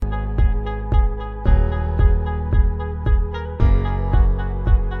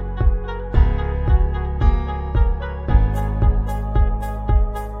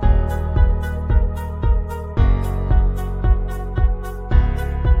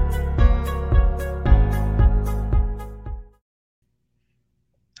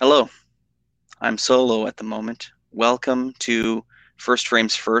I'm solo at the moment. Welcome to First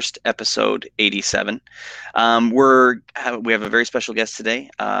Frames First, episode 87. We have a very special guest today,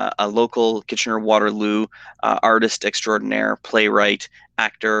 a local Kitchener-Waterloo artist extraordinaire, playwright,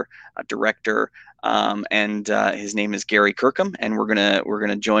 actor, director, and his name is Gary Kirkham, and we're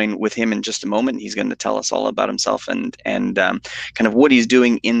gonna join with him in just a moment. He's going to tell us all about himself and kind of what he's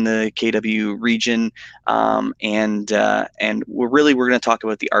doing in the KW region, and we're going to talk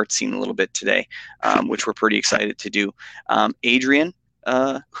about the art scene a little bit today, which we're pretty excited to do. Adrian,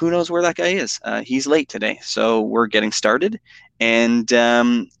 who knows where that guy is? He's late today, so we're getting started. And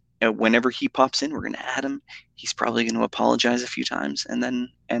whenever he pops in, we're going to add him. He's probably going to apologize a few times, and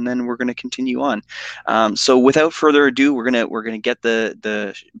then we're going to continue on. So without further ado, we're gonna get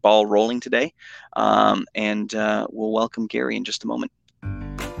the ball rolling today, and we'll welcome Gary in just a moment.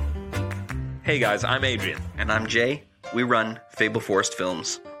 Hey guys, I'm Adrian. And I'm Jay. We run Fable Forest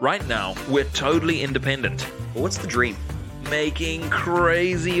Films. Right now, we're totally independent. Well, what's the dream? Making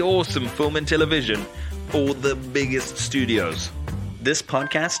crazy awesome film and television for the biggest studios. This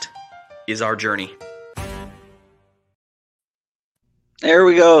podcast is our journey. There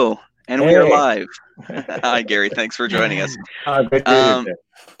we go. And we are live. Hi, Gary. Thanks for joining us. Good to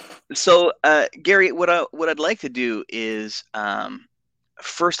be So, Gary, what I'd like to do is,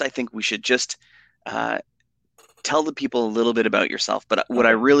 first, I think we should just tell the people a little bit about yourself. But what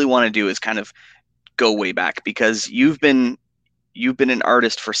I really want to do is kind of go way back, because you've been an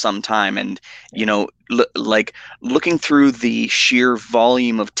artist for some time, and like looking through the sheer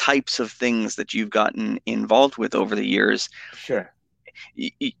volume of types of things that you've gotten involved with over the years. Sure.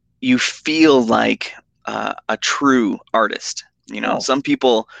 You feel like a true artist. Some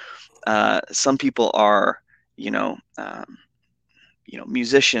people are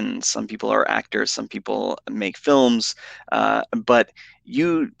musicians, some people are actors, some people make films, but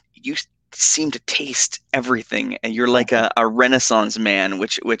you seem to taste everything, and you're like a Renaissance man,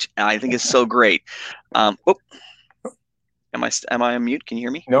 which I think is so great. Am I on mute? Can you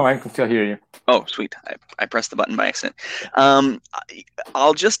hear me? No, I can still hear you. Oh, sweet. I pressed the button by accident.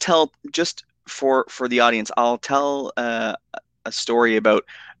 I'll just tell, just for the audience, I'll tell a story about,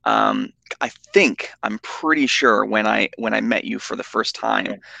 I'm pretty sure when I met you for the first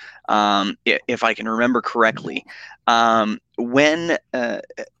time, if I can remember correctly, when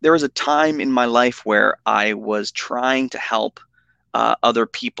there was a time in my life where I was trying to help other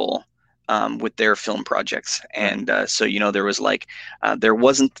people with their film projects, and so there was there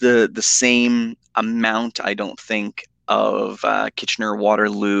wasn't the same amount, I don't think, of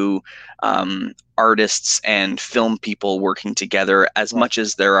Kitchener-Waterloo artists and film people working together as much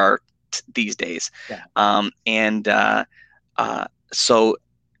as there are these days. So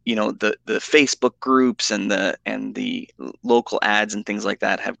the Facebook groups and the local ads and things like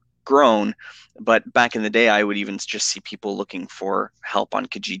that have grown, but back in the day I would even just see people looking for help on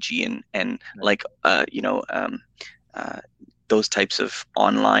Kijiji and those types of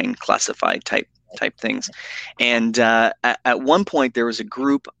online classified type things. And at one point there was a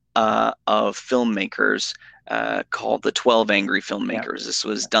group of filmmakers called the 12 Angry Filmmakers. This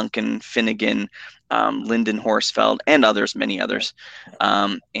was Duncan Finnegan, Lyndon Horsfeld, and many others.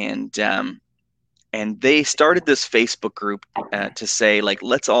 And they started this Facebook group to say,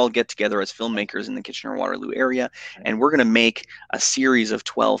 let's all get together as filmmakers in the Kitchener-Waterloo area, and we're going to make a series of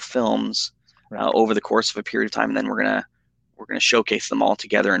 12 films over the course of a period of time, and then we're gonna showcase them all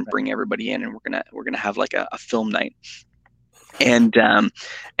together and bring everybody in, and we're gonna have like a film night. And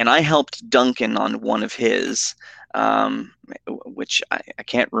I helped Duncan on one of his, which I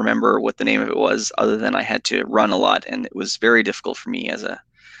can't remember what the name of it was, other than I had to run a lot, and it was very difficult for me as a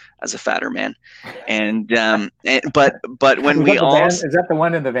fatter man. And but when we all is that the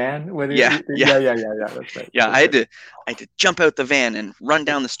one in the van? Yeah, that's right. Yeah, I had to jump out the van and run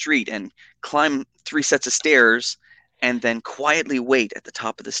down the street and climb 3 sets of stairs, and then quietly wait at the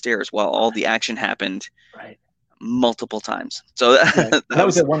top of the stairs while all the action happened. Right. Multiple times. So that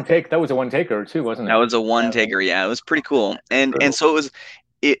was a one take. That was a one taker too, wasn't it? That was a one taker. Yeah, it was pretty cool. And so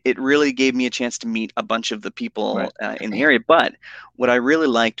it really gave me a chance to meet a bunch of the people in the area. But what I really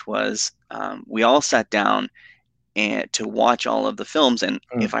liked was we all sat down and to watch all of the films. And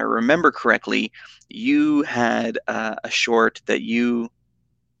if I remember correctly, you had a short that you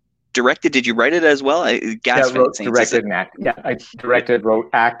directed. Did you write it as well? Directed and act. Yeah, I directed, wrote,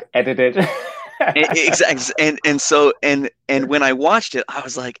 act, edited. Exactly. And when I watched it, I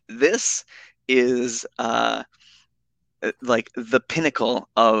was like, this is like the pinnacle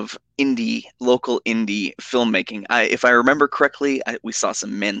of local indie filmmaking. If I remember correctly, we saw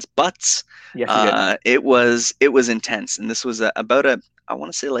some men's butts. Yes, it was intense, and this was about I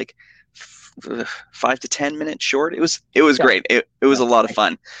want to say like 5 to 10 minute short. It was great. It was a lot of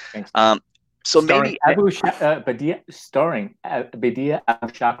fun. Thanks. So starring maybe Badia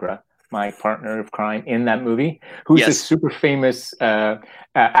Abu Shakra, my partner of crime in that movie, who's Yes. a super famous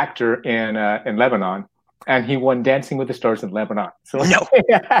actor in Lebanon, and he won Dancing with the Stars in Lebanon. So No.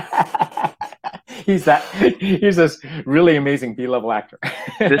 he's this really amazing B-level actor.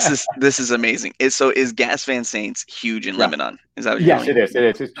 This is amazing. Is Gas Van Sant huge in Lebanon? Is that what you're Yes, telling it is. It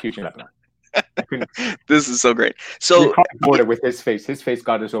is. It's huge in Lebanon. This is so great. We So crossed the border with his face. His face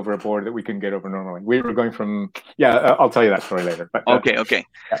got us over a border that we couldn't get over normally. We were going from I'll tell you that story later. But okay.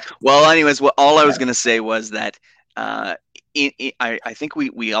 Yeah. Well, anyways, all I was going to say was that I think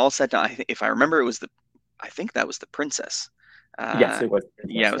we all sat down. If I remember, I think that was the princess. Yes, it was.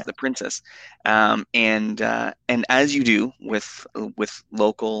 Yeah, it was the princess. And as you do with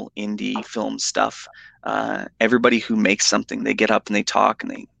local indie film stuff, everybody who makes something, they get up and they talk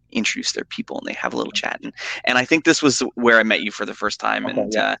and they introduce their people and they have a little chat. And I think this was where I met you for the first time,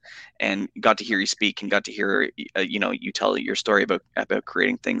 and got to hear you speak and got to hear you tell your story about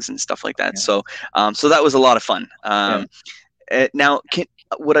creating things and stuff like that. Yeah. So that was a lot of fun. Now,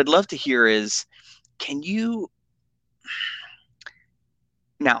 what I'd love to hear is, can you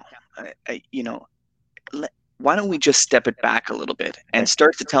now, why don't we just step it back a little bit and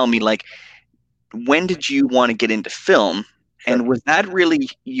start to tell me, like, when did you want to get into film? Sure. And was that really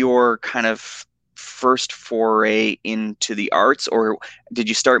your kind of first foray into the arts, or did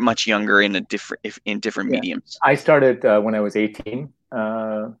you start much younger in different mediums? I started when I was 18,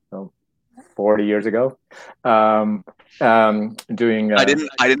 so 40 years ago. Doing. I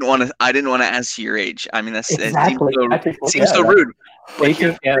didn't want to ask you your age. I mean, exactly. It seems so rude.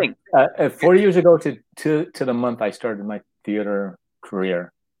 18, 40 years ago to the month I started my theater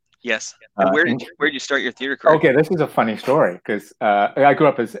career. Yes. And where did you start your theater career? Okay, this is a funny story because I grew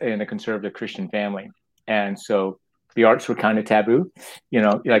up in a conservative Christian family, and so the arts were kind of taboo.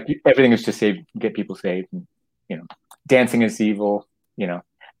 Like everything is to get people saved. And, dancing is evil.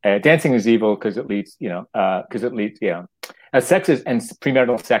 Dancing is evil because it leads. Sex is, and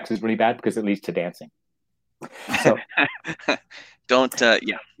premarital sex is really bad because it leads to dancing. So don't.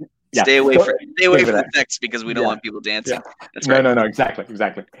 Stay away from sex because we don't want people dancing. Yeah. That's right. No, exactly.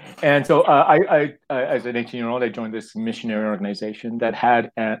 And so I as an 18-year-old, I joined this missionary organization that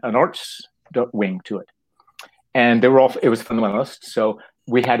had an arts wing to it, and it was fundamentalist. So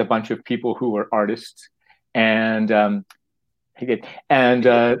we had a bunch of people who were artists, and they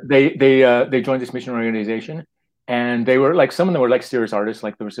joined this missionary organization, and they were like, some of them were like serious artists.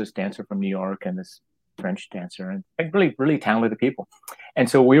 Like there was this dancer from New York and this French dancer, and like really, really talented people. And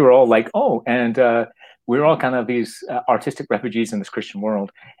so we were all like, we were all kind of these artistic refugees in this Christian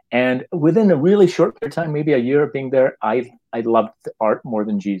world. And within a really short period of time, maybe a year of being there, I loved art more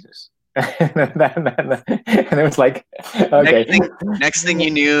than Jesus. And it was like, okay. Next thing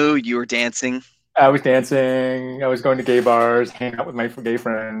you knew, you were dancing. I was dancing. I was going to gay bars, hanging out with my gay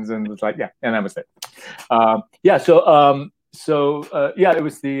friends, and it was like, and that was it.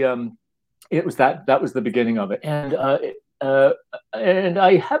 It was that was the beginning of it, and I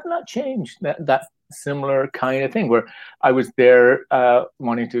have not changed that similar kind of thing where I was there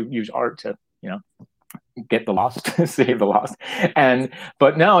wanting to use art to get the lost, save the lost,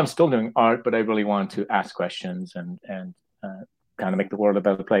 but now I'm still doing art, but I really want to ask questions and kind of make the world a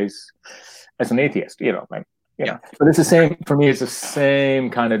better place as an atheist, But it's the same for me. It's the same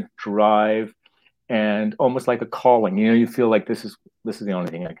kind of drive and almost like a calling. You feel like this is the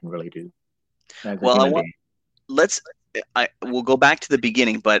only thing I can really do. Well, we'll go back to the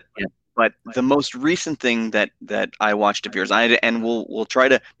beginning, but the most recent thing that I watched of yours, and we'll try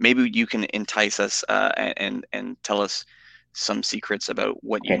to, maybe you can entice us and tell us some secrets about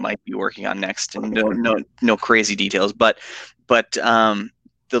what you might be working on next, and no crazy details, but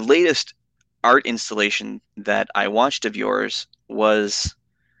the latest art installation that I watched of yours was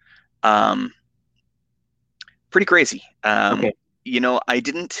pretty crazy. I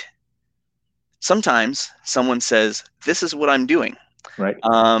didn't. Sometimes someone says, "This is what I'm doing," right?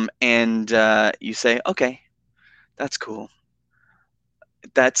 And you say, "Okay, that's cool.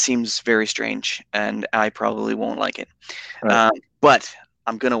 That seems very strange, and I probably won't like it, but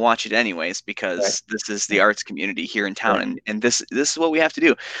I'm gonna watch it anyways because this is the arts community here in town, and this is what we have to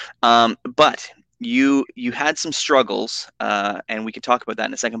do." But you had some struggles, and we can talk about that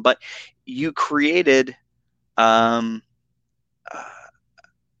in a second. But you created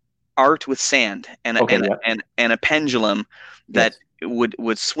art with sand and a pendulum that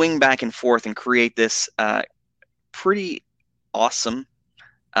would swing back and forth and create this pretty awesome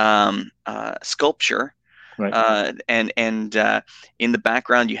sculpture. Right. And in the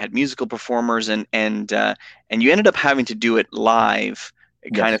background you had musical performers, and you ended up having to do it live,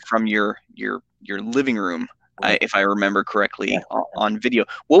 kind of from your living room, if I remember correctly, on video.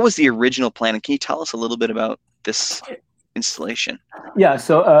 What was the original plan, and can you tell us a little bit about this installation? Yeah,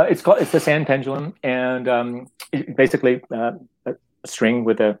 so it's the sand pendulum, and basically a string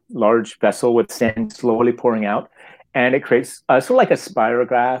with a large vessel with sand slowly pouring out, and it creates sort of like a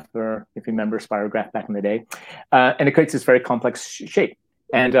spirograph, or if you remember spirograph back in the day, and it creates this very complex shape.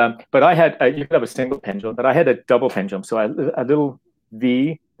 And but I had you could have a single pendulum, but I had a double pendulum, so a little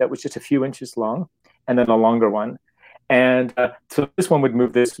V that was just a few inches long, and then a longer one. And so this one would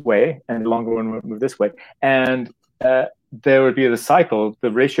move this way, and the longer one would move this way, and there would be the cycle,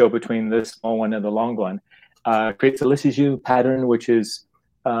 the ratio between the small one and the long one creates a Lissajous pattern, which is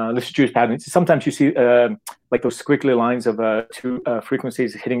Lissajous pattern. Sometimes you see like those squiggly lines of two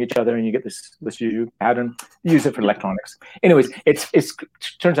frequencies hitting each other, and you get this Lissajous pattern. You use it for electronics. Anyways, it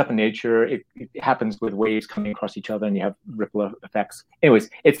turns up in nature. It happens with waves coming across each other, and you have ripple effects. Anyways,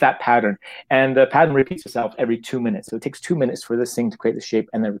 it's that pattern, and the pattern repeats itself every 2 minutes. So it takes 2 minutes for this thing to create the shape,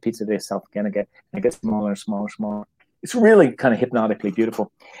 and then repeats itself again, and it gets smaller and smaller and smaller. It's really kind of hypnotically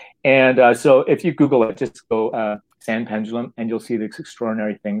beautiful. And so if you Google it, just go sand pendulum, and you'll see these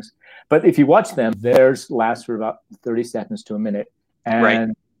extraordinary things. But if you watch them, theirs lasts for about 30 seconds to a minute.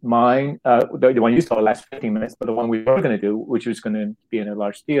 And mine, the one you saw lasts 15 minutes, but the one we were going to do, which was going to be in a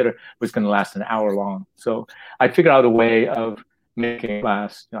large theater, was going to last an hour long. So I figured out a way of making it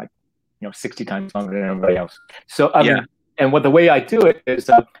last 60 times longer than everybody else. So and the way I do it is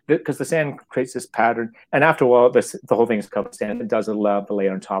because the sand creates this pattern, and after a while, the whole thing is covered in sand. It does a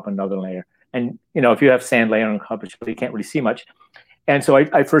layer on top, another layer, and if you have sand layer on top, you can't really see much. And so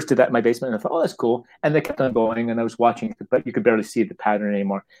I first did that in my basement, and I thought, oh, that's cool. And they kept on going, and I was watching, but you could barely see the pattern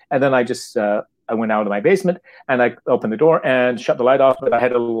anymore. And then I just I went out of my basement, and I opened the door and shut the light off. But I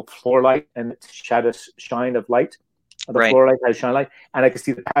had a little floor light, and it shed a shine of light. The floor light has shine light, and I could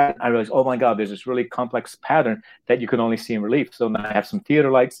see the pattern. I realized, oh my God, there's this really complex pattern that you can only see in relief. So now I have some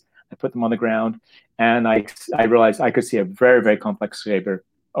theater lights. I put them on the ground, and I realized I could see a very, very complex shape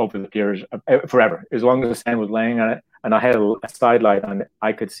over the years forever. As long as the sand was laying on it, and I had a side light on it,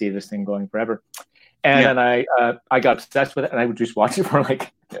 I could see this thing going forever. And then I got obsessed with it, and I would just watch it for I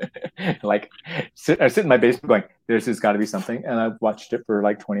sit in my basement going, this has got to be something. And I watched it for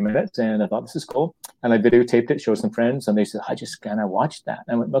like 20 minutes, and I thought, this is cool. And I videotaped it, showed some friends, and they said, I just kind of watched that.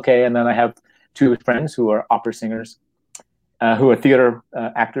 And I went, okay. And then I have two friends who are opera singers, who are theater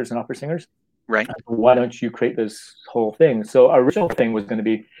actors and opera singers. Right. Why don't you create this whole thing? So our original thing was going to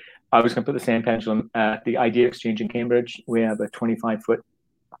be, I was going to put the sand pendulum at the Idea Exchange in Cambridge. We have a 25-foot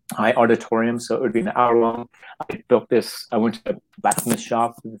high auditorium, so it would be an hour long. I built this. I went to a blacksmith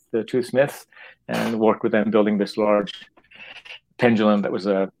shop with the two smiths and worked with them building this large pendulum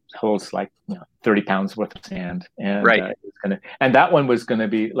that holds 30 pounds worth of sand. And and that one was going to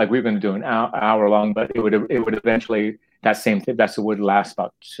be we were going to do an hour long, but it would eventually, that same vessel would last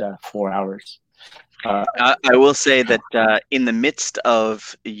about 4 hours. I will say that in the midst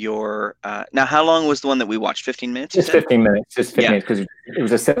of your now, how long was the one that we watched? 15 minutes? Just 15 minutes. Just 15 minutes, because it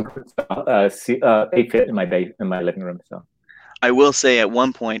was a 8-foot in my living room. So I will say, at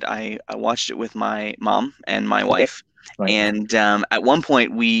one point I watched it with my mom and my wife, and at one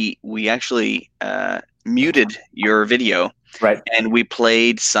point we actually muted your video, and we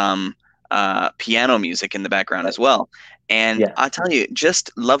played some piano music in the background as well. And I'll tell you, just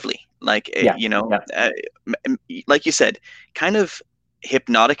lovely. Like you said, kind of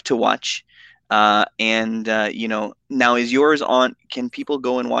hypnotic to watch. Now is yours on? Can people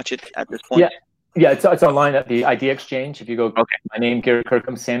go and watch it at this point? Yeah, it's online at the Idea Exchange. If you go, my name, Gary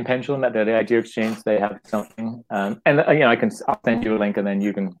Kirkham, Sand Pendulum, at the Idea Exchange, they have something. I'll send you a link, and then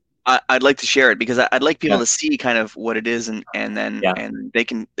you can. I'd like to share it, because I'd like people to see kind of what it is, and then and they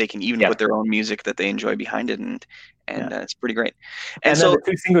can even put their own music that they enjoy behind it, and it's pretty great. And so the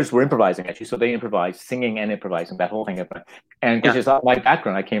two singers were improvising, actually, so they improvised, singing and improvising, that whole thing. And which is my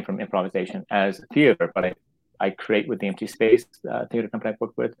background. I came from improvisation as a theater, but I create with the Empty Space theater company I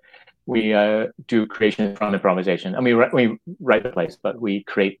work with. We do creation from improvisation. I mean, we write the plays, but we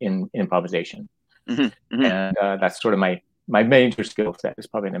create in improvisation. Mm-hmm. And that's sort of my major skill set is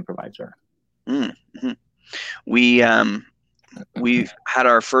probably an improviser. Mm-hmm. We've had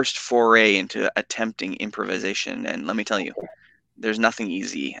our first foray into attempting improvisation, and let me tell you, there's nothing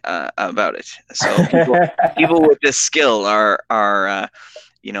easy about it. So people with this skill are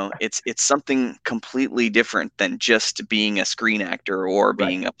You know, it's something completely different than just being a screen actor or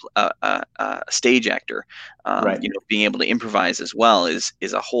being a stage actor. Right. You know, being able to improvise as well is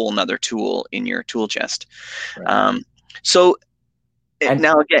a whole nother tool in your tool chest. Right. So And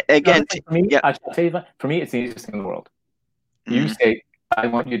now again, for me, yeah. I should tell you, for me, it's the easiest thing in the world. You Mm. say, I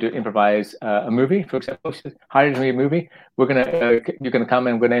want you to improvise a movie, for example. Hire me a movie. We're gonna, you're gonna come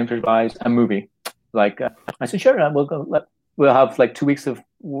and we're gonna improvise a movie. Like I said, sure. We'll have like 2 weeks of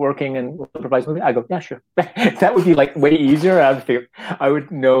working and we'll improvise a movie. I go, yeah, sure. That would be like way easier. I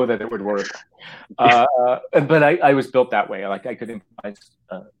would know that it would work. But I was built that way. Like I could improvise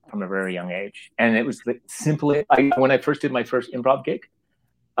from a very young age, and it was simply when I first did my first improv gig.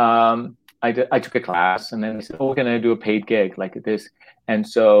 I took a class, and then they said, "Oh, we're going to do a paid gig like this." And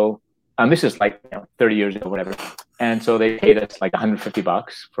so, this is like 30 years ago, whatever. And so they paid us like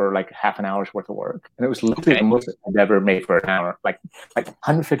 $150 for like half an hour's worth of work, and it was literally the most I'd ever made for an hour. Like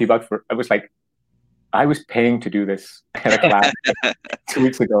 $150 for. I was like, I was paying to do this at a class 2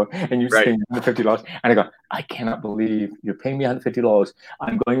 weeks ago, and you're paying me $150. And I go, I cannot believe you're paying me $150.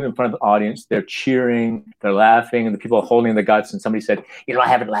 I'm going in front of the audience. They're cheering, they're laughing, and the people are holding the guts. And somebody said, I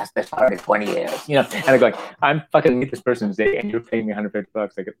haven't laughed this hard in 20 years. And I go, I'm fucking meet this person's day, and you're paying me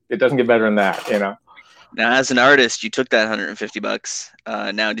 $150. Like, it doesn't get better than that, Now, as an artist, you took that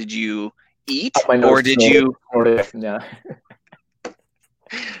 $150. Now, did you eat, or did you? Yeah.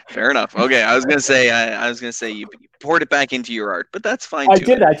 Fair enough. Okay, I was gonna say you poured it back into your art, but that's fine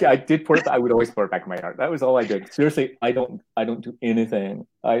too. I did pour it. I would always pour it back in my art. That was all I did. Seriously, I don't do anything.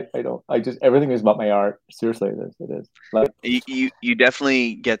 I don't. I just everything is about my art. Seriously, it is. Like you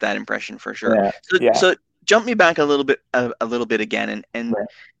definitely get that impression for sure. Yeah, so jump me back a little bit again, and right.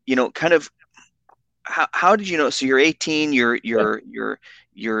 Kind of how did you know? So you're 18.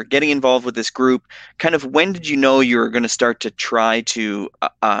 You're getting involved with this group. Kind of when did you know you were going to start to try to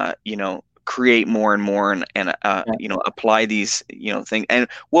create more and more and apply these things? And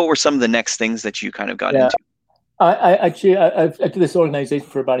what were some of the next things that you kind of got into? I did this organization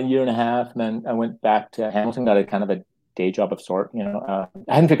for about a year and a half, and then I went back to Hamilton, got a kind of a day job of sort. I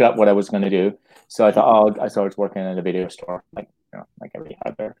hadn't figured out what I was going to do, so I thought, I started working at a video store, like every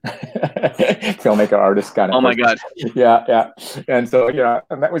other filmmaker artist kind of. Oh my god! Yeah, and so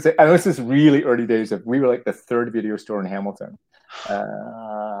and that was it. And this is really early days of. We were like the third video store in Hamilton.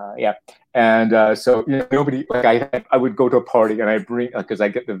 And so nobody, like I would go to a party and I bring, because I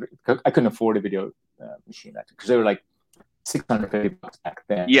couldn't afford a video machine because they were like $650 back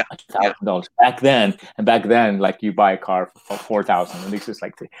then. Yeah, $1,000 back then. And back then, like you buy a car for $4,000, and this is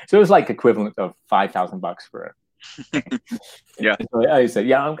like so it was like equivalent of $5,000 for it. Yeah. So I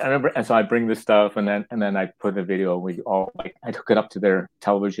said, I remember, and so I bring this stuff, and then I put the video. We all I took it up to their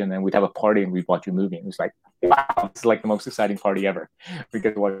television, and we'd have a party, and we'd watch a movie. And it was like, wow, it's like the most exciting party ever. We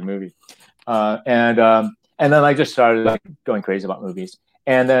get to watch a movie, and then I just started like going crazy about movies.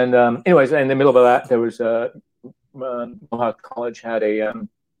 And then, anyways, in the middle of that, there was Mohawk College had a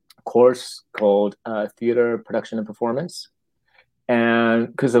course called Theater Production and Performance. And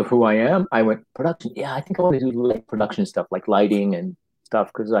because of who I am, I went production. Yeah, I think I want to do like production stuff, like lighting and stuff.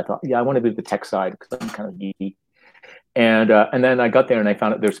 Because I thought, I want to do the tech side because I'm kind of geeky. And then I got there and I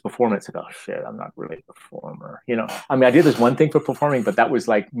found out there's performance. I go, oh, shit, I'm not really a performer. I mean, I did this one thing for performing, but that was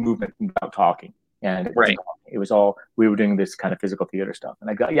like movement without talking. And it was all we were doing this kind of physical theater stuff. And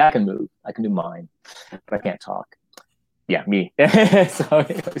I go, I can move, I can do mime, but I can't talk. Yeah, me. So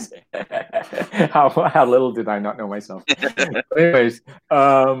how little did I not know myself? Anyways,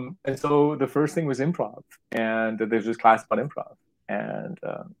 and so the first thing was improv, and there's this class about improv, and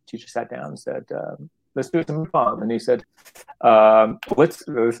teacher sat down and said, "Let's do some improv." And he said, This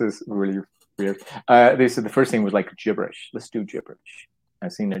is really weird. They said the first thing was like gibberish. Let's do gibberish.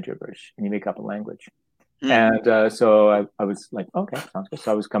 I've seen no gibberish, and you make up a language. And so I was like, okay, sounds good.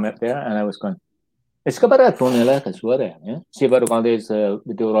 So I was coming up there, and I was going. Scaparato nella casuale, si va quando è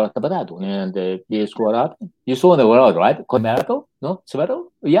scaparato and the squarat. You saw in the world, right? Comerato? No? Subato?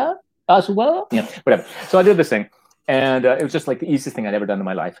 Yeah? Subato? Yeah, whatever. So I did this thing, and it was just like the easiest thing I'd ever done in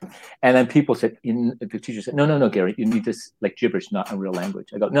my life. And then people said, the teacher said, no, Gary, you need this like gibberish, not a real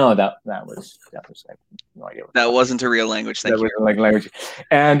language. I go, no, that was like no idea. That wasn't a real language. Thank you. Wasn't like language.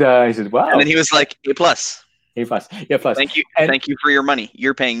 And he said, wow. And then he was like, A+. A+. Yeah, plus. Thank you. Thank you for your money.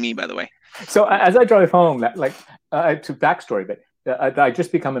 You're paying me, by the way. So as I drive home, to backstory, but I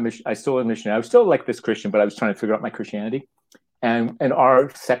just become a mission. I still a missionary. I was still like this Christian, but I was trying to figure out my Christianity, and our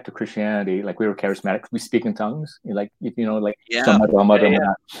sect of Christianity, like we were charismatic. We speak in tongues, So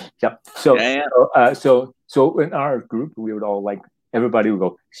in our group, we would all like everybody would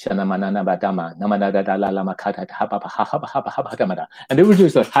go, and they would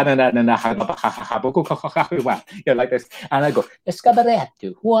just like, yeah, like this. And I go, you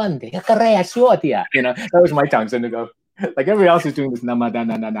know, that was my tongues. And they go, like everybody else is doing this,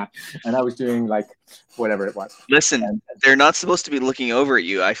 and I was doing like whatever it was. Listen, they're not supposed to be looking over at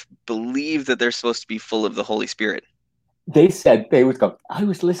you. I believe that they're supposed to be full of the Holy Spirit. They said they would go, I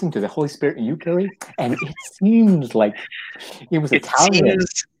was listening to the Holy Spirit in you, Gary, and it seems like it was Italian.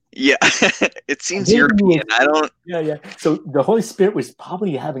 Yeah, it seems European. I don't. Yeah. So the Holy Spirit was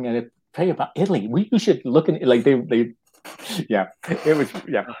probably having a pray about Italy. You should look in, like they. Yeah, it was.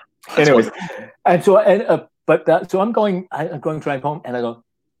 Yeah. That's anyways, wonderful. and so so I'm going drive home, and I go,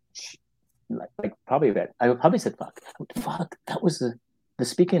 like probably that. I probably said, fuck, that was the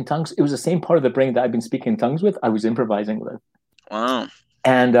speaking in tongues. It was the same part of the brain that I've been speaking in tongues with. I was improvising with. Wow.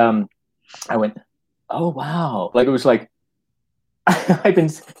 And I went, oh wow! Like it was like I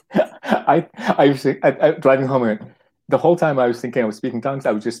was driving home, and the whole time I was thinking I was speaking tongues.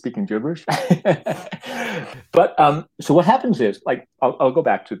 I was just speaking gibberish. But so what happens is, like, I'll go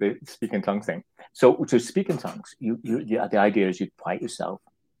back to the speaking tongues thing. So to speak in tongues, the idea is you quiet yourself,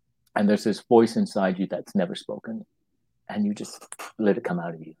 and there's this voice inside you that's never spoken, and you just let it come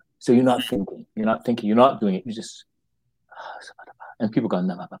out of you. So you're not thinking, you're not doing it. You just, and people go,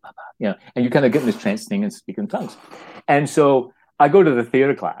 you know, and you kind of get in this trance thing and speak in tongues. And so I go to the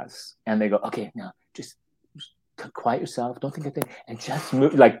theater class, and they go, okay, now just quiet yourself, don't think a thing, and just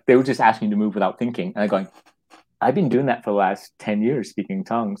move. Like they were just asking you to move without thinking. And I'm going, I've been doing that for the last 10 years, speaking in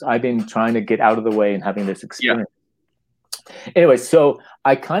tongues. I've been trying to get out of the way and having this experience. Yeah. Anyway, so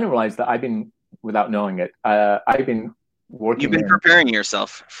I kind of realized that I've been, without knowing it, I've been working. You've been preparing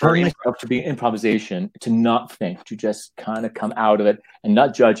yourself to be improvisation, to not think, to just kind of come out of it and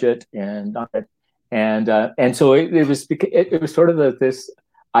not judge it, and so it was sort of this.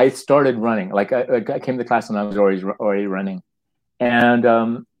 I started running, like I came to class and I was already running, and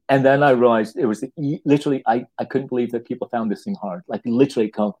then I realized it was literally I couldn't believe that people found this thing hard. Like literally,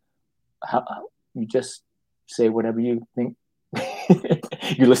 you just say whatever you think.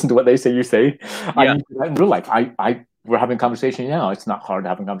 You listen to what they say. You say. Yeah. I mean, in real life, we're having a conversation now. It's not hard to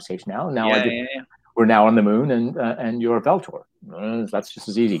have a conversation now. We're now on the moon, and you're a Veltor. That's just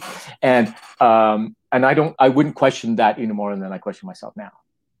as easy. And I wouldn't question that any more than I question myself now.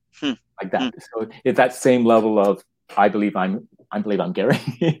 Like that. So it's that same level of I believe I'm Gary.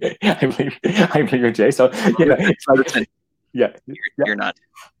 I believe you're Jay. So you know, it's like, you're not.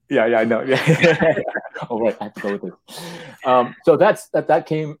 Yeah, I know. Yeah. All right, I have to go with it. So that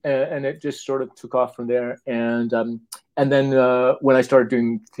came, and it just sort of took off from there. And then when I started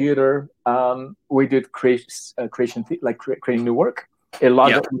doing theater, we did creating new work. A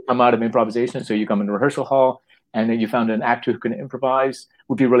lot of it would come out of improvisation. So you come in a rehearsal hall, and then you found an actor who can improvise,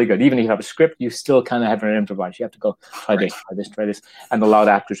 would be really good. Even if you have a script, you still kind of have to improvise. You have to go try this. And a lot of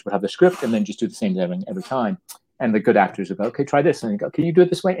actors would have the script and then just do the same thing every time. And the good actors would go, okay, try this. And you go, can you do it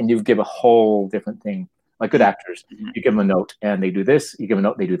this way? And you give a whole different thing. Like good actors, you give them a note and they do this. You give them a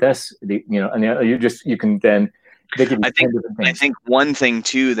note, they do this. You can then. They give I think one thing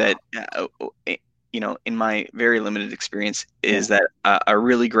too that in my very limited experience is that a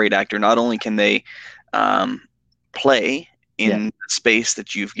really great actor, not only can they play in the space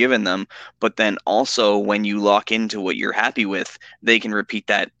that you've given them, but then also when you lock into what you're happy with, they can repeat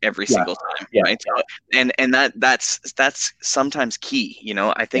that every single time, right? So, and that's sometimes key. You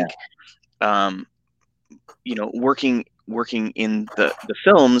know, I think, working in the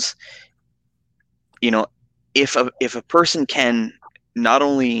films, you know, if a person can not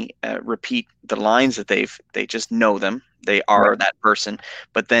only repeat the lines that they just know them, they are that person,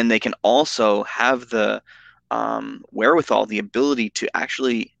 but then they can also have the wherewithal, the ability to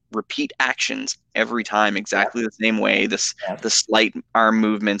actually repeat actions every time exactly the same way. The slight arm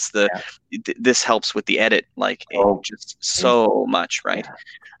movements, this helps with the edit, like just so much, right?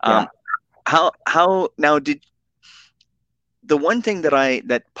 How now did the one thing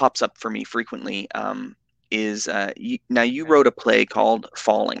that pops up for me frequently is you wrote a play called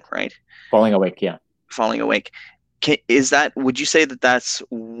Falling, right? Falling Awake, Falling Awake. Would you say that that's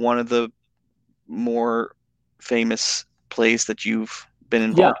one of the more famous plays that you've been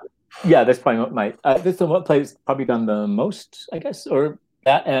involved with? Yeah, that's probably my this is the play that's probably done the most, I guess, or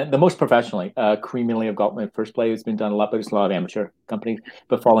that the most professionally. Queen Millie of Galt, my first play, has been done a lot, but it's a lot of amateur companies.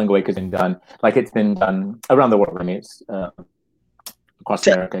 But Falling Awake has been done, like it's been done around the world. I mean, it's across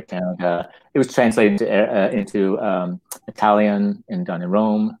America, Canada. It was translated into Italian and done in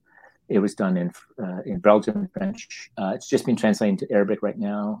Rome. It was done in Belgium, French. It's just been translated into Arabic right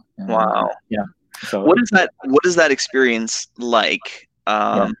now. Wow. So What is that experience like?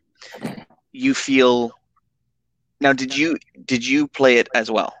 You feel now? Did you play it as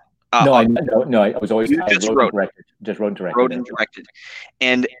well? No, I was always You I just wrote wrote. and directed, just wrote and directed. Wrote and directed.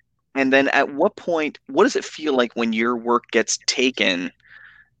 And then at what point, what does it feel like when your work gets taken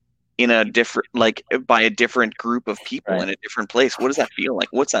in a different, like by a different group of people Right. in a different place? What does that feel like?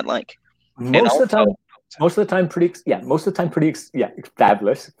 What's that like? Most of the time, pretty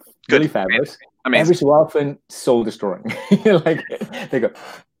fabulous, Good. really fabulous. Amazing. Every so often, soul destroying. Like they go,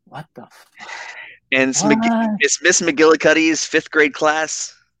 what the? And it's Miss McGillicuddy's 5th grade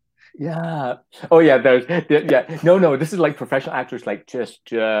class. Yeah. Oh yeah. No. This is like professional actors, like just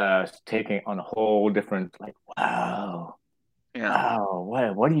taking on a whole different, like, wow. Yeah.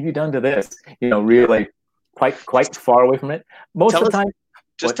 Wow. What have you done to this? Really quite far away from it. Most of the time.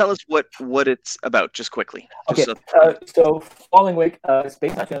 Just tell us what it's about, just quickly. Okay. So Falling Wake is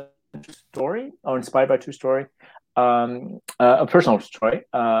based on a true story, or inspired by a true story. A personal story.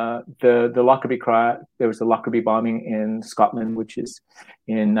 The Lockerbie there was the Lockerbie bombing in Scotland, which is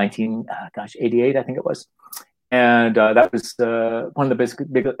in 1988, I think it was, and that was one of the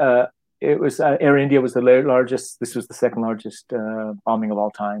big. It was Air India was the largest. This was the second largest bombing of all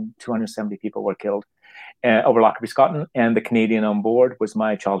time. 270 people were killed over Lockerbie, Scotland, and the Canadian on board was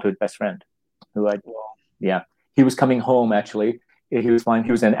my childhood best friend, he was coming home actually. He was flying.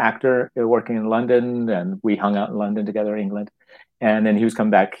 He was an actor working in London, and we hung out in London together, England. And then he was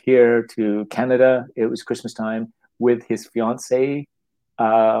coming back here to Canada. It was Christmas time with his fiancée,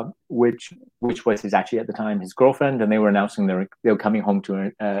 which was actually at the time his girlfriend, and they were announcing they were coming home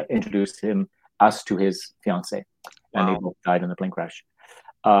to introduce us to his fiancée. Wow. And they both died in a plane crash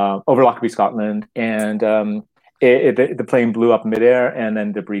over Lockerbie, Scotland. And the plane blew up midair, and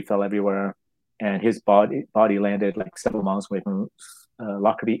then debris fell everywhere. And his body landed like several miles away from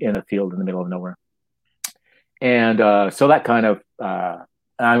Lockerbie in a field in the middle of nowhere. And so that kind of,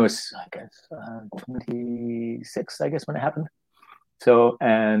 I was, I guess, 26, I guess, when it happened. So,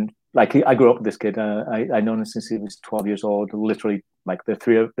 and like I grew up with this kid. I'd known him since he was 12 years old. Literally, like the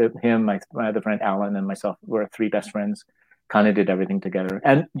three of him, my other friend Alan, and myself were 3 best friends. Kind of did everything together,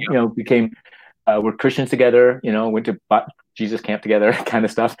 and became. We're Christians together, went to Jesus camp together, kind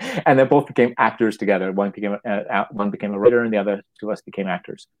of stuff, and then both became actors together. One became a writer, and the other 2 of us became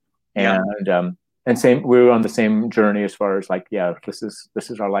actors. And same, we were on the same journey as far as like, this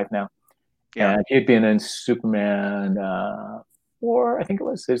is our life now. Yeah. And he'd been in Superman 4, I think it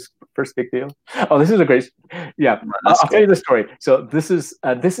was his first big deal. Oh, this is a great, I'll tell you the story. So this is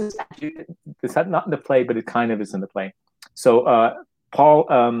actually, it's not in the play, but it kind of is in the play. So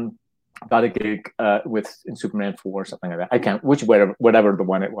Paul. Got a gig in Superman 4 or something like that. I can't, whatever the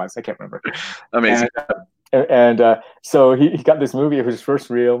one it was, I can't remember. Amazing. And so he got this movie. It was his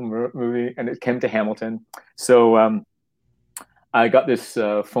first real movie, and it came to Hamilton. So I got this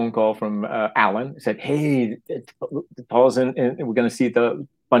phone call from Alan. It said, "Hey, Paul's in, and we're going to see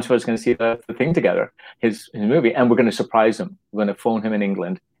bunch of us going to see the thing together, his movie, and we're going to surprise him. We're going to phone him in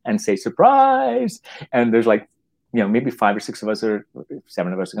England and say surprise." And there's like, maybe 5 or 6 of us or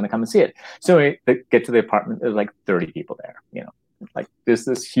 7 of us are going to come and see it. So we get to the apartment. There's like 30 people there, like there's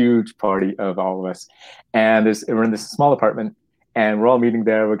this huge party of all of us. And we're in this small apartment, and we're all meeting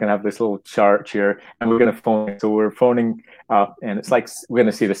there. We're going to have this little chart here, and we're going to phone. So we're phoning up, and it's like, we're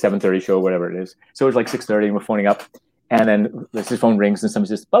going to see the 7:30 show, whatever it is. So it's like 6:30, and we're phoning up. And then his phone rings, and somebody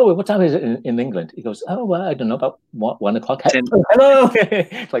says, "By the way, what time is it in England?" He goes, "Oh, well, I don't know, about 1 o'clock." Hello.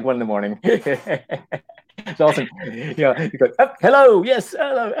 It's like 1 a.m. It's awesome. He goes, "Oh, hello, yes,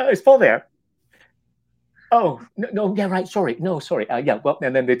 hello, it's Paul there." "Oh, no, yeah, right, sorry, no, sorry, well,"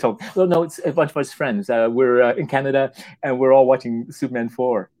 and then they told, "Well, no, it's a bunch of us friends. We're in Canada, and we're all watching Superman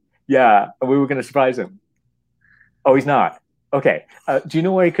 4. Yeah, we were going to surprise him." "Oh, he's not. Okay. Do you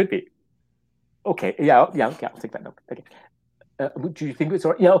know where he could be?" "Okay, yeah, okay, I'll take that note. Okay. Do you think it's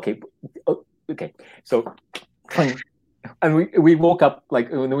all right?" "Yeah, okay. Okay." So, and we woke up,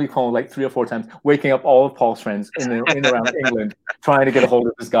 like, when we called like 3 or 4 times, waking up all of Paul's friends in around England, trying to get a hold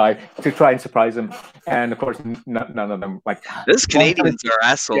of this guy to try and surprise him. And of course, none of them, like, those Canadians are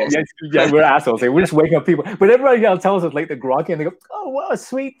assholes. Yeah, we're assholes. We're just waking up people, but everybody else tells us like they're groggy, and they go, "Oh, what a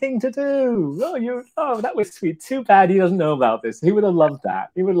sweet thing to do! Oh, that was sweet. Too bad he doesn't know about this. He would have loved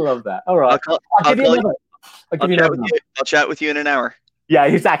that. All right, I'll give you another. I'll chat with you in an hour." Yeah,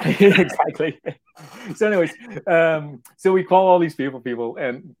 exactly. Exactly. So anyways, so we call all these people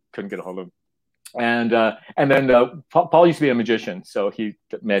and couldn't get a hold of them. And then Paul used to be a magician, so he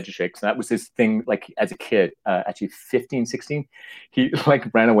did magic tricks. And that was his thing. Like as a kid, actually 15, 16, he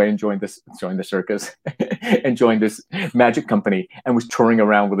like ran away and joined the circus and joined this magic company and was touring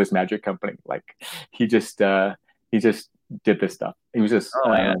around with his magic company. Like he just did this stuff. He was just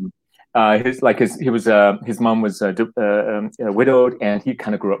his mom was widowed, and he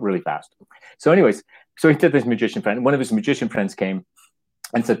kind of grew up really fast. So anyways, so he did this magician friend. One of his magician friends came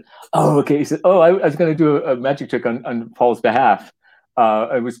and said, "Oh, okay." He said, "Oh, I was going to do a magic trick on Paul's behalf.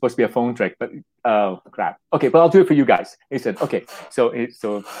 It was supposed to be a phone trick, but oh crap. Okay, but I'll do it for you guys." He said, "Okay."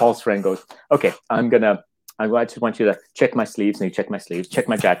 So Paul's friend goes, "Okay, I just want you to check my sleeves." And he checked my sleeves, check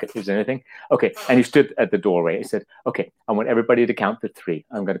my jacket. Is there anything? Okay. And he stood at the doorway. He said, "Okay, I want everybody to count to 3.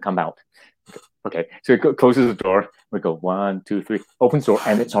 I'm going to come out." Okay. So he closes the door. We go 1, 2, 3. Opens the door,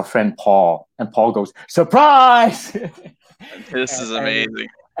 and it's our friend Paul. And Paul goes, "Surprise!" This is amazing.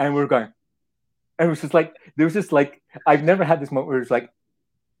 And we're going, and it was just like, I've never had this moment where it was like,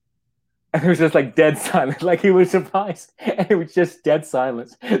 and it was just like dead silent. Like he was surprised, and it was just dead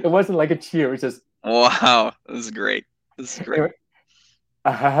silence. It wasn't like a cheer. It was just, wow, this is great. And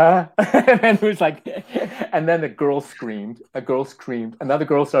then it was like, and then a girl screamed. Another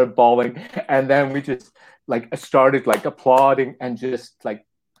girl started bawling, and then we just like started like applauding and just like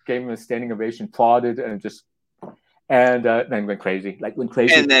gave him a standing ovation, applauded, and then went crazy.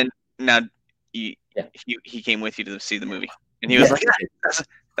 And then now he came with you to see the movie, and he was like,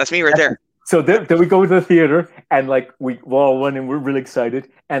 "That's me right there." So then we go to the theater, and like we all went, and we're really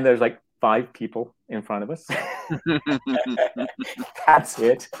excited, and there's like 5 people in front of us. That's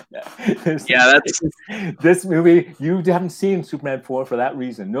it. This movie. You haven't seen Superman 4 for that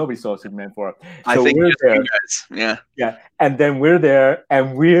reason. Nobody saw Superman 4. So I think we're there. You guys. Yeah. And then we're there,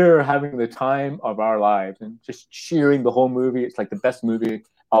 and we're having the time of our lives, and just cheering the whole movie. It's like the best movie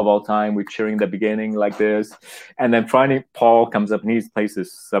of all time. We're cheering the beginning like this, and then finally Paul comes up, and he plays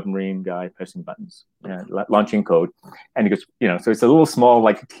this submarine guy pressing buttons, launching code, and he goes, so it's a little small,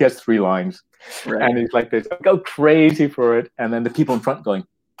 like he has 3 lines, right. And he's like this, go crazy for it, and then the people in front going,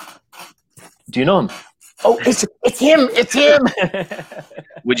 "Do you know him?" "Oh, it's him, it's him."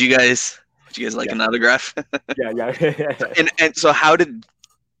 Would you guys like an autograph? Yeah. And so how did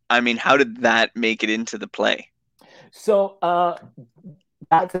that make it into the play? So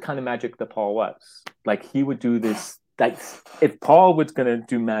that's the kind of magic that Paul was. Like he would do this. Like if Paul was going to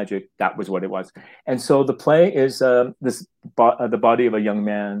do magic, that was what it was. And so the play is the body of a young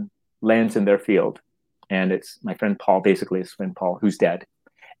man lands in their field, and it's my friend Paul, basically his friend Paul, who's dead.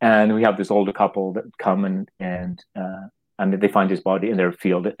 And we have this older couple that come and they find his body in their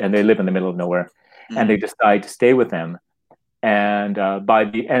field, and they live in the middle of nowhere, and they decide to stay with him. And by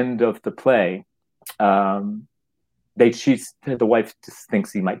the end of the play, the wife just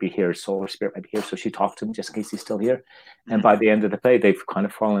thinks he might be here, soul or spirit might be here, so she talks to him just in case he's still here. And by the end of the play, they've kind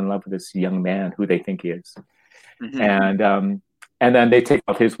of fallen in love with this young man who they think he is. And then they take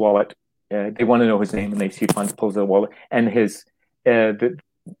out his wallet. They want to know his name, and she pulls the wallet, and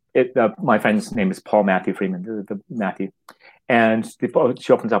my friend's name is Paul Matthew Freeman, the Matthew, and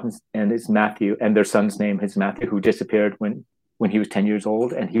she opens up, and it's Matthew, and their son's name is Matthew, who disappeared when he was 10 years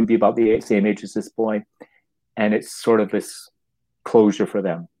old, and he would be about the same age as this boy. And it's sort of this closure for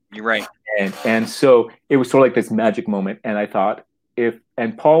them. You're right. And so it was sort of like this magic moment. And I thought,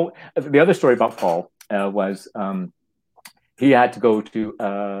 Paul, the other story about Paul was he had to go to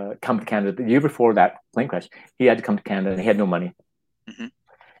come to Canada the year before that plane crash. He had to come to Canada, and he had no money.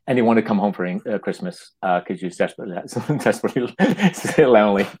 And he wanted to come home for Christmas because he was desperately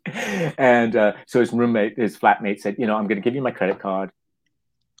lonely. And so his flatmate said, "I'm going to give you my credit card.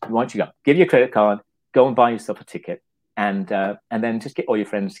 Why don't you go? Give you a credit card. Go and buy yourself a ticket, and then just get all your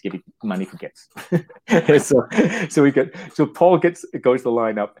friends to give you money for gifts." So Paul goes to the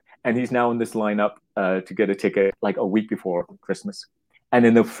lineup, and he's now in this lineup to get a ticket like a week before Christmas. And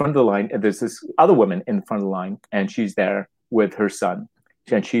in the front of the line, there's this other woman in the front of the line, and she's there with her son,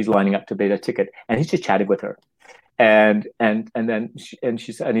 and she's lining up to get a ticket, and he's just chatting with her. And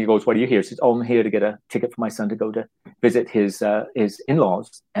he goes, "What are you here?" She says, "Oh, I'm here to get a ticket for my son to go to visit his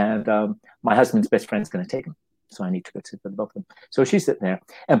in-laws, and my husband's best friend's going to take him, so I need to go to both of them." So she's sitting there,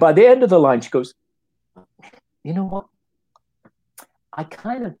 and by the end of the line, she goes, "You know what? I'd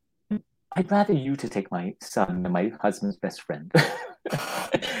rather you to take my son than my husband's best friend.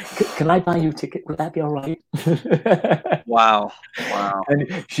 Can I buy you a ticket? Would that be all right?" Wow.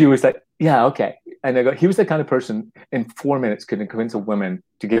 And she was like, "Yeah, okay." And I go, he was the kind of person in 4 minutes could convince a woman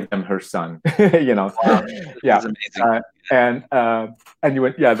to give them her son. Wow. Yeah. And you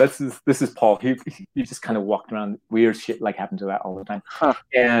went, "Yeah, this is Paul." He just kind of walked around. Weird shit like happened to that all the time. Huh.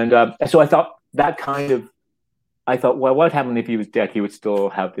 And so I thought, that kind of, I thought, well, what happened if he was dead? He would still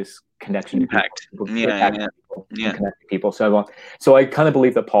have this connection Impact. to people, Yeah. connect to people. So I kind of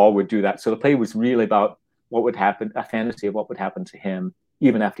believe that Paul would do that. So the play was really about what would happen, a fantasy of what would happen to him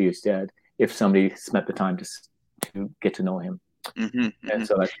even after he was dead, if somebody spent the time to get to know him. And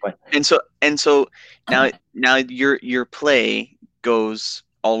so that's why. And so now your play goes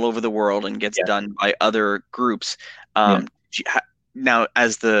all over the world and gets done by other groups. Now,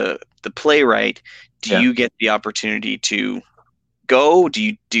 as the playwright, do you get the opportunity to go? Do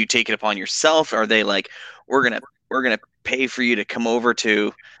you take it upon yourself? Are they like, we're gonna pay for you to come over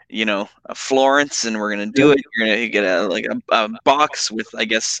to Florence, and we're gonna do it? You're gonna get a box with, I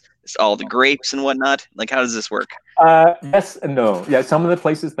guess, all the grapes and whatnot. Like, how does this work? Yes and no. Yeah, some of the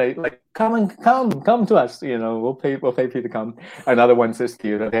places they like, come to us. We'll pay for you to come. And other ones this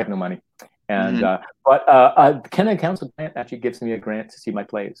theater, they have no money. And but Canada Council grant actually gives me a grant to see my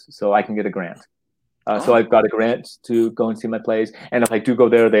plays, so I can get a grant. So I've got a grant to go and see my plays, and if I do go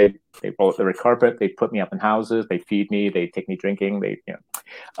there, they roll out the red carpet, they put me up in houses, they feed me, they take me drinking,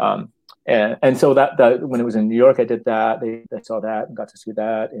 and so that when it was in New York, I did that. They saw that and got to see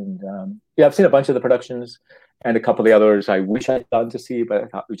that, and I've seen a bunch of the productions, and a couple of the others I wish I'd gone to see, but I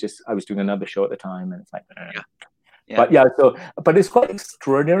thought I was doing another show at the time, and it's like. But it's quite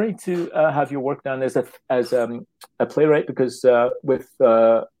extraordinary to have your work done as a playwright, because with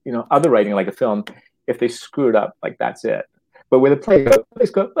other writing like a film, if they screw it up, like that's it. But with a play,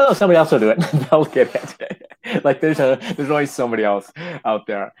 well, somebody else will do it. They'll get it. Like there's always somebody else out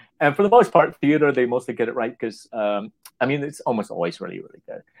there. And for the most part, theater, they mostly get it right because it's almost always really, really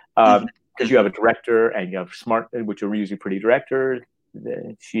good. Because you have a director and you have smart, which are usually pretty directors.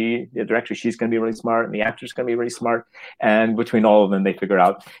 The director, she's going to be really smart, and the actor's going to be really smart, and between all of them they figure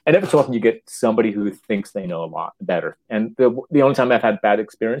out. And every so often you get somebody who thinks they know a lot better, and the only time I've had bad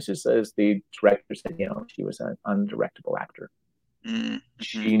experiences is the director said she was an undirectable actor.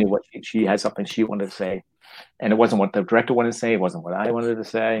 She knew what she had something she wanted to say, and it wasn't what the director wanted to say, it wasn't what I wanted to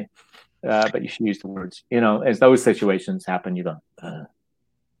say, but she used the words. As those situations happen, you go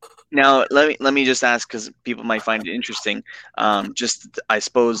Now, let me just ask, because people might find it interesting. Just, I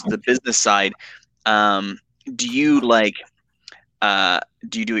suppose, the business side. Do you do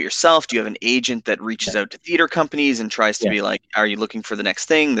it yourself? Do you have an agent that reaches out to theater companies and tries to be like, "Are you looking for the next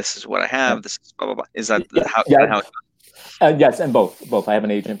thing? This is what I have. This is blah blah blah." Is that how? Yes, and both. I have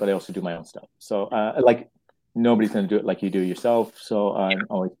an agent, but I also do my own stuff. So, nobody's going to do it like you do yourself. So I'm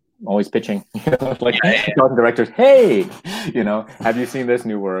always pitching, talking directors, hey, have you seen this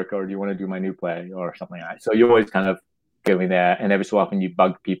new work, or do you want to do my new play or something like that? So you always kind of giving that, and every so often you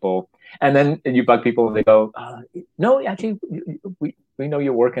bug people, and then you bug people and they go, no, actually we know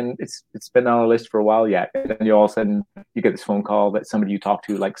you're working, it's been on our list for a while yet, and then all of a sudden you get this phone call that somebody you talked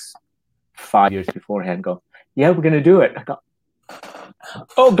to like 5 years beforehand go, yeah, we're going to do it. I go,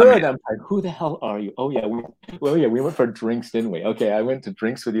 oh, good. I'm like, who the hell are you? Oh, yeah. We went for drinks, didn't we? Okay, I went to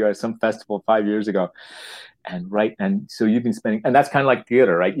drinks with you at some festival 5 years ago. And so you've been spending, and that's kind of like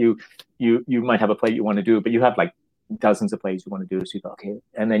theater, right? You might have a play you want to do, but you have like dozens of plays you want to do. So you go, okay.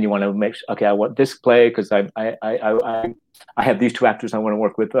 And then you want to make sure, okay, I want this play because I have these two actors I want to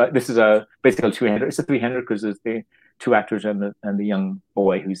work with. This is basically a two-hander. It's a three-hander because there's the two actors and the young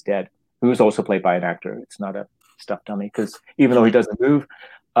boy who's dead, who's also played by an actor. It's not a stuffed dummy, because even though he doesn't move,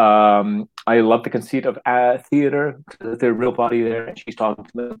 I love the conceit of theater. The real body there, and she's talking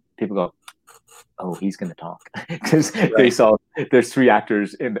to them. People go, oh, he's going to talk, because they saw there's three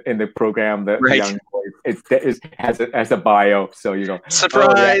actors in the program. The young boy has a bio, so you go,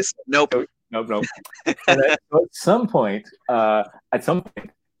 surprise. Oh, yeah. Nope. And at some point, as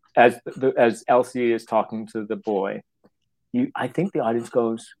Elsie is talking to the boy, I think the audience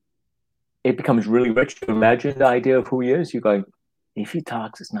goes, it becomes really rich to imagine the idea of who he is. You're going, if he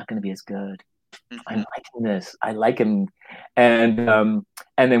talks, it's not going to be as good. I'm liking this. I like him. And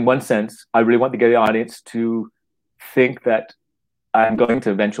in one sense, I really want to get the audience to think that I'm going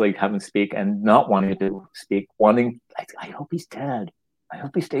to eventually have him speak, and not wanting to speak, I hope he's dead. I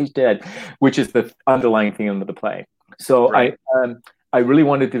hope he stays dead, which is the underlying theme of the play. So I really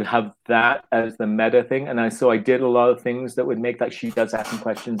wanted to have that as the meta thing. And so I did a lot of things that would make that she does ask him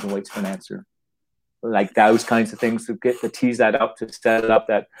questions and waits for an answer. Like those kinds of things to tease that up, to set it up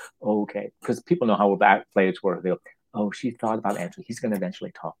that, okay. Because people know how that plays work. They'll, she thought about answering. He's going to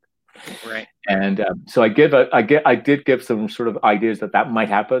eventually talk. Right. And so I did give some sort of ideas that might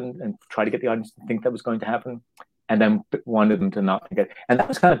happen, and try to get the audience to think that was going to happen. And then wanted them to not think it. And that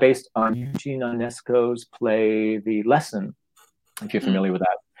was kind of based on Eugene Ionesco's play, The Lesson, if you're familiar with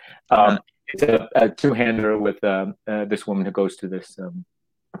that. It's a two-hander with this woman who goes to this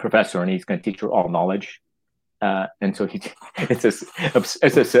professor, and he's going to teach her all knowledge. And so it's this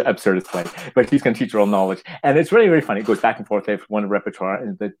absurdist play, but he's going to teach her all knowledge, and it's really, really funny. It goes back and forth. They have one repertoire,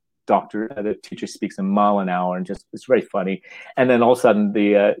 and the teacher speaks a mile an hour, and just it's very funny. And then all of a sudden,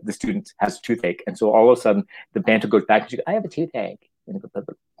 the student has a toothache, and so all of a sudden, the banter goes back, and she goes, "I have a toothache," and it goes,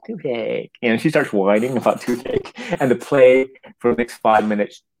 "Toothache," and she starts whining about toothache, and the play for the next 5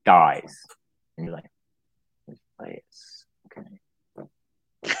 minutes dies, and you're like, "This play is okay,"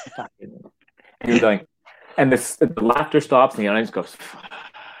 and you're going. And the laughter stops, and the audience goes,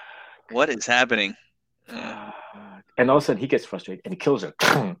 "What is happening?" And all of a sudden, he gets frustrated, and he kills her.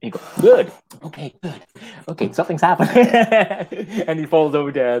 He goes, "Good, okay, something's happening." And he falls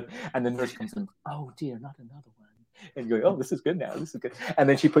over dead. And the nurse comes in, "Oh dear, not another one." And you go, "Oh, this is good now. This is good." And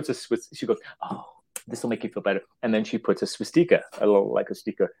then she puts she goes, "Oh, this will make you feel better." And then she puts a swastika, a little like a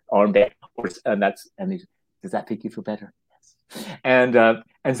sticker armband, and does that make you feel better?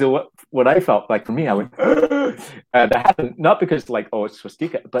 And so what I felt like for me, I went, that happened not because like, oh, it's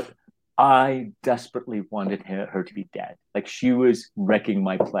swastika, but I desperately wanted her to be dead. Like she was wrecking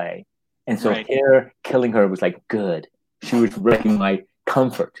my play. And so her killing her was like good. She was wrecking my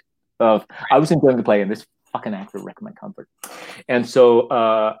comfort of, I was enjoying the play and this fucking actor wrecked my comfort. And so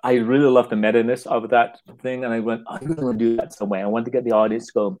I really loved the meta-ness of that thing. And I went, I really want to do that some way. I wanted to get the audience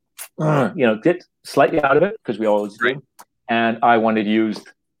to go, get slightly out of it because we always do. And I wanted to use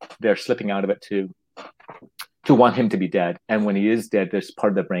their slipping out of it to want him to be dead. And when he is dead, there's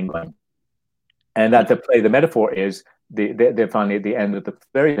part of the brain going. And that the metaphor is they're finally at the end of the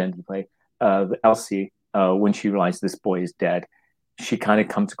very end of the play, Elsie, when she realizes this boy is dead, she kind of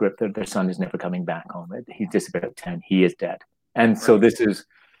comes to grip that their son is never coming back home. He disappeared at 10. He is dead. And so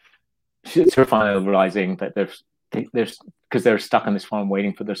it's her finally realizing that there's because they're stuck on this farm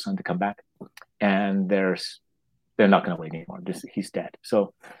waiting for their son to come back. And they're not going to wait anymore. He's dead.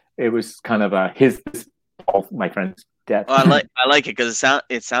 So it was kind of all my friend's death. Well, I like it because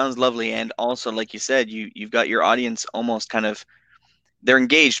it sounds lovely, and also like you said, you've got your audience almost kind of, they're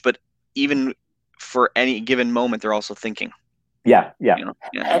engaged, but even for any given moment, they're also thinking. Yeah.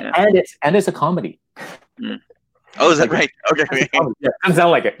 And it's a comedy. Mm. Oh, is that right? Okay. Yeah, it doesn't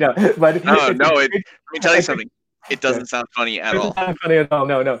sound like it. No, but no. Let me tell you something. It doesn't sound funny at all. It doesn't sound funny at all.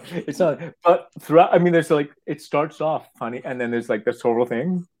 No, it's not. But throughout, I mean, there's like, it starts off funny, and then there's like this horrible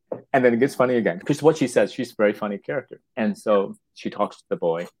thing, and then it gets funny again. Because what she says, she's a very funny character, and so she talks to the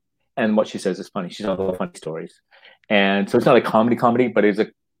boy, and what she says is funny. She's all funny stories, and so it's not a comedy, but it's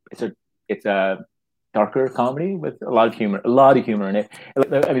a darker comedy with a lot of humor in it.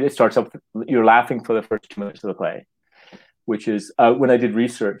 I mean, it starts off, you're laughing for the first 2 minutes of the play. Which is when I did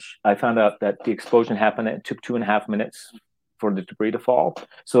research, I found out that the explosion happened. It took 2.5 minutes for the debris to fall.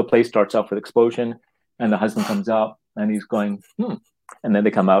 So the play starts off with explosion, and the husband comes out, and he's going, and then they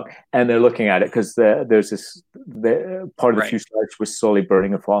come out, and they're looking at it because there's this part of the fuselage was slowly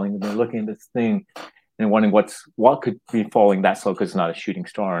burning and falling, and they're looking at this thing and wondering what could be falling that slow because it's not a shooting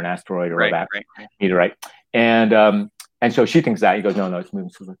star or an asteroid or a meteorite. And so she thinks that. He goes, no, it's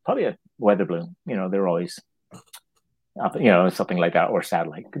moving. So it's probably a weather balloon. They're always something like that, or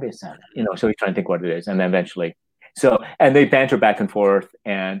satellite. Could be a satellite. So he's trying to think what it is, and then eventually, and they banter back and forth,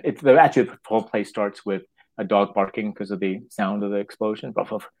 and actually the whole play starts with a dog barking because of the sound of the explosion,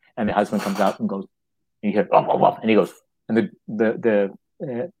 and the husband comes out and goes, and you hear, and he goes, and the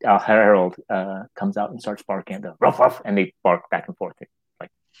herald comes out and starts barking, and they bark back and forth.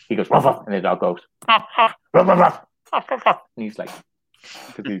 Like he goes, and the dog goes, and he's like,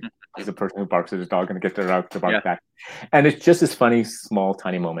 because he's a person who barks at his dog and gets their dog to bark back. And it's just this funny, small,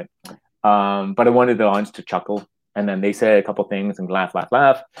 tiny moment. But I wanted the audience to chuckle. And then they say a couple things and laugh.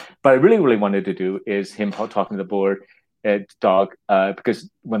 But I really, really wanted to do is him talking to the dog, because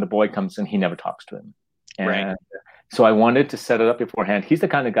when the boy comes in, he never talks to him. And so I wanted to set it up beforehand. He's the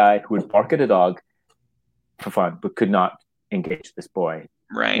kind of guy who would bark at a dog for fun, but could not engage this boy.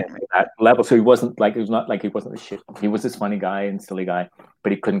 Right. At that level. So it was not like he wasn't a shit. He was this funny guy and silly guy,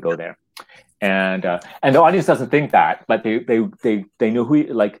 but he couldn't go there. And the audience doesn't think that, but they know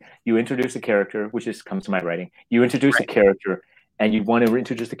who you introduce a character, which comes to my writing. You introduce a character, and you want to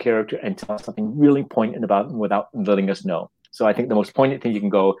introduce the character and tell something really poignant about him without letting us know. So I think the most poignant thing you can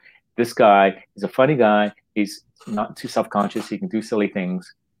go, this guy is a funny guy. He's not too self-conscious. He can do silly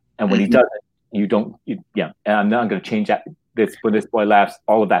things, and when he does it, and I'm not going to change that. When this boy laughs,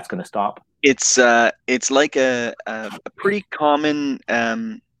 all of that's going to stop. It's like a pretty common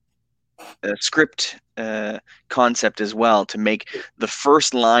script concept as well, to make the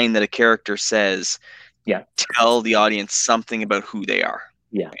first line that a character says tell the audience something about who they are.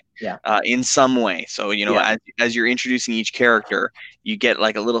 Yeah. Yeah. in some way. So, Yeah. as you're introducing each character, you get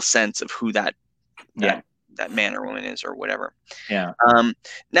like a little sense of who that man or woman is or whatever. Yeah.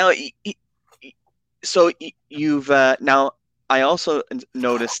 Now, so you've now I also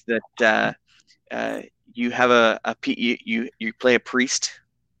noticed that you have you play a priest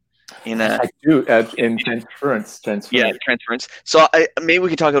in a I do in Transference. Transference. So maybe we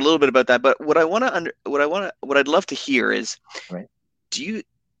can talk a little bit about that. But what I'd love to hear is, Right. do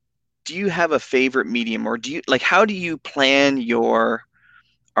you have a favorite medium, or how do you plan your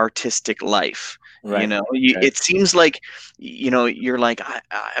artistic life? Right. It seems like you're like,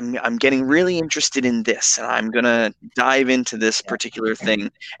 I'm getting really interested in this, and I'm gonna dive into this particular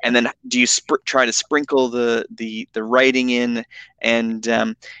thing. And then do you try to sprinkle the writing in, and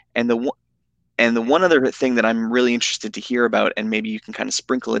the one other thing that I'm really interested to hear about, and maybe you can kind of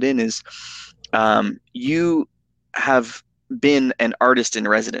sprinkle it in, is you have been an artist in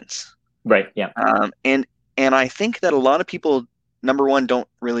residence. Right. Yeah. And I think that a lot of people, number one, don't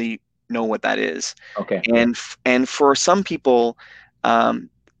really know what that is. Okay. And for some people,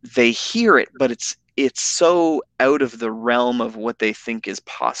 they hear it, but it's so out of the realm of what they think is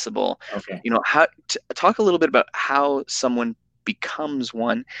possible. Okay. Talk a little bit about how someone becomes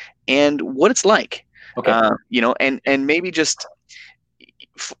one and what it's like. Okay. And maybe just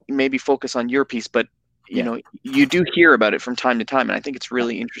maybe focus on your piece, but you do hear about it from time to time, and I think it's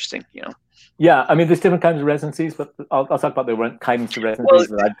really interesting. Yeah, I mean, there's different kinds of residencies, but I'll talk about the kinds of residencies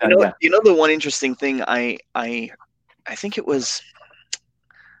that I've done. The one interesting thing, I think it was,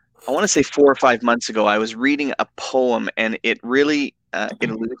 I want to say 4 or 5 months ago, I was reading a poem, and it really it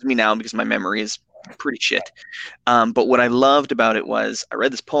eludes me now because my memory is pretty shit. But what I loved about it was I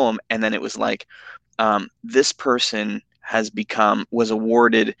read this poem, and then it was like, this person was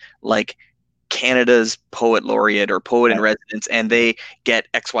awarded like Canada's poet laureate or poet in residence, and they get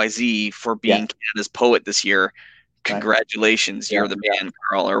XYZ for being Canada's poet this year. Congratulations, you're the man,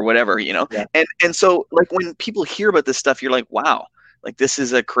 Carl, or whatever, And so, like, when people hear about this stuff, you're like, wow, like, this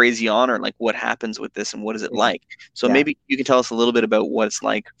is a crazy honor. Like, what happens with this, and what is it like? So maybe you can tell us a little bit about what it's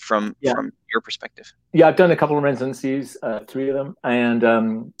like from your perspective. Yeah, I've done a couple of residencies, 3 of them,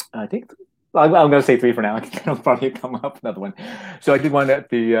 and I think I'm going to say 3 for now. I'll probably come up another one. So I did one at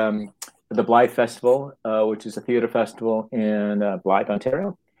the Blythe Festival, which is a theatre festival in Blythe,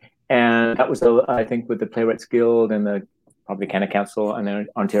 Ontario. And that was, I think, with the Playwrights Guild and probably Canada Council and the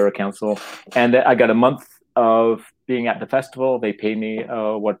Ontario Council. And I got a month of being at the festival. They paid me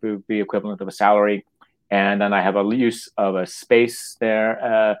what would be equivalent of a salary. And then I have a use of a space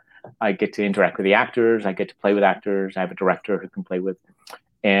there. I get to interact with the actors. I get to play with actors. I have a director who can play with.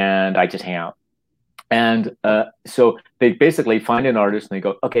 And I just hang out. And so they basically find an artist and they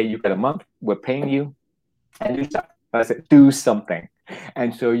go, okay, you've got a month. We're paying you. And do stuff. I said, do something.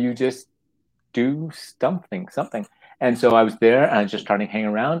 And so you just do something. And so I was there and I just started hanging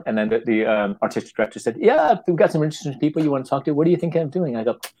around. And then the artistic director said, yeah, we've got some interesting people you want to talk to. What do you think I'm doing? I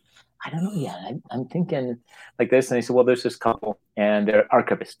go, I don't know yet. I'm thinking like this. And they said, well, there's this couple and they're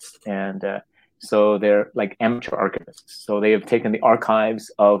archivists. And so they're like amateur archivists. So they have taken the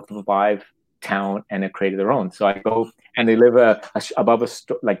archives of the Blythe town and have created their own. So I go and they live above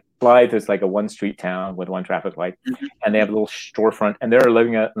like Blythe is like a 1-street town with 1 traffic light. And they have a little storefront and they're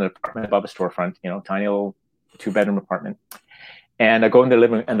living in an apartment above a storefront, tiny little 2-bedroom apartment. And I go in the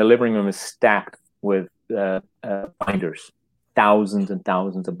living room and the living room is stacked with binders, thousands and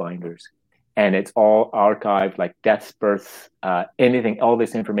thousands of binders. And it's all archived, like deaths, births, anything, all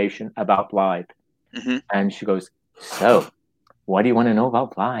this information about Blythe. And she goes, so what do you want to know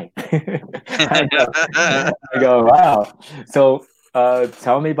about Blythe? I go, wow. So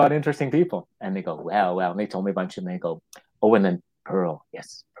tell me about interesting people. And they go, well. And they told me a bunch of them. They go, oh, and then Pearl.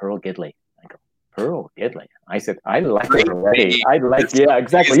 Yes, Pearl Gidley. I go, Pearl Gidley. I said, I like her already. Yeah,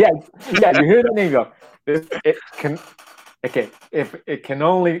 exactly. Yeah, you hear that and you go, it can... Okay, if it can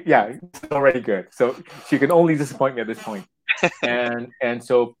only, it's already good. So she can only disappoint me at this point. And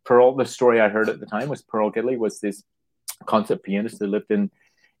so Pearl, the story I heard at the time was Pearl Gidley was this concert pianist that lived in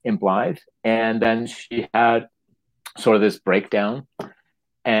Blythe. And then she had sort of this breakdown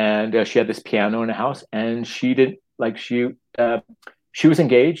and she had this piano in the house and she did like, she was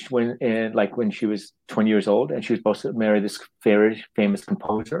engaged when she was 20 years old and she was supposed to marry this very famous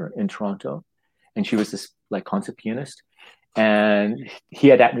composer in Toronto. And she was this like concert pianist. And he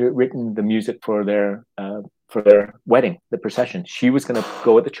had written the music for their wedding, the procession. She was going to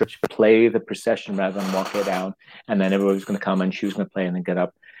go at the church, play the procession rather than walk it down, and then everybody was going to come and she was going to play and then get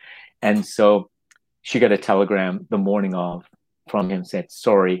up. And so she got a telegram the morning of from him, said,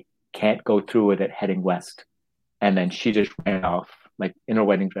 sorry, can't go through with it, heading west. And then she just ran off like in her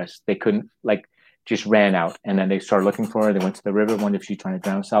wedding dress. They couldn't, like, just ran out. And then they started looking for her. They went to the river, wondered if she was trying to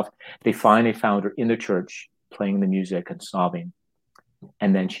drown herself. They finally found her in the church playing the music and sobbing.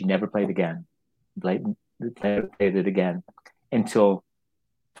 And then she never played again. Played it again until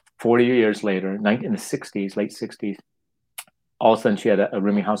 40 years later, in the 60s, late 60s, all of a sudden she had a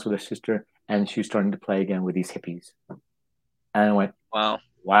rooming house with her sister, and she was starting to play again with these hippies. And I went,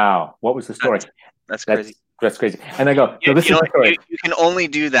 wow, what was the story? That's crazy. That's crazy. And I go, so this is the story. You can only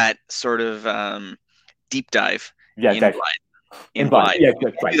do that sort of deep dive in Blythe. Yeah,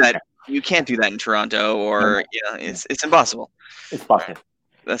 right. You can't do that in Toronto, or it's impossible. It's possible.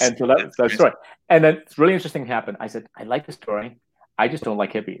 And so that's the story. And then it's really interesting happened. I said, I like the story. I just don't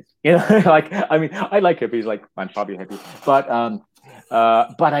like hippies. You know, like, I mean, I like hippies. Like, I'm probably a hippie, but I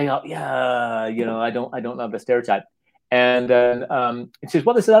don't love the stereotype. And then it says,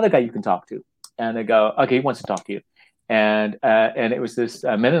 well, there's another guy you can talk to. And I go, okay, he wants to talk to you. And it was this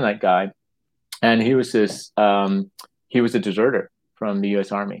Mennonite guy, and he was he was a deserter from the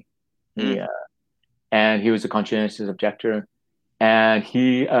U.S. Army. And he was a conscientious objector. And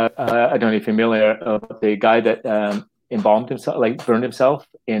he, I don't know if you're familiar of the guy that embalmed himself, like burned himself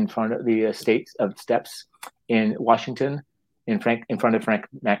in front of the steps in Washington, in front of Frank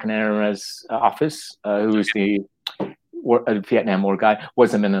McNamara's office, who was the Vietnam War guy,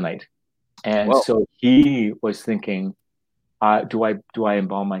 was a Mennonite. And so he was thinking, do I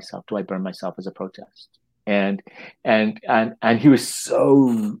embalm myself? Do I burn myself as a protest? And he was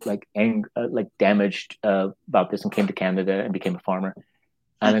so like damaged about this, and came to Canada and became a farmer.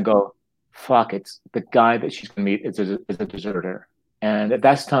 And I go, fuck, it's the guy that she's going to meet is a deserter. And at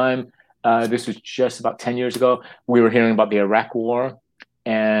that time, this was just about 10 years ago, we were hearing about the Iraq War,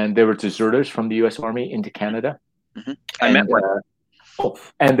 and there were deserters from the U.S. Army into Canada. Mm-hmm. I met one.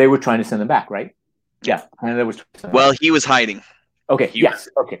 And they were trying to send them back, right? Yeah. And there was. Well, he was hiding. Okay. Yes.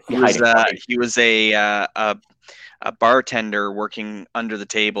 Okay. He was a bartender working under the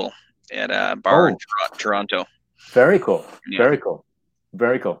table at a bar in Toronto. Very cool. Yeah. Very cool.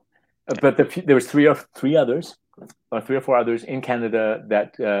 Very cool. But there was three or four others in Canada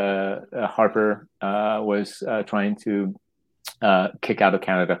that Harper was trying to kick out of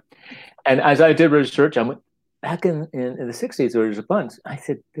Canada. And as I did research, I went back in the 60s. There was a bunch. I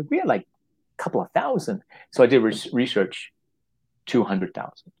said we had like a couple of thousand. So I did research.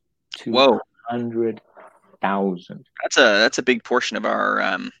 200,000. 200,000. That's a big portion of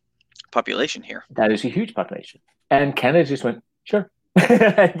our population here. That is a huge population. And Canada just went, sure.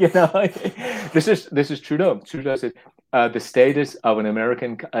 This is Trudeau. Trudeau says the status of an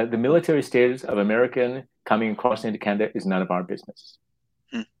American, the military status of American coming across into Canada is none of our business.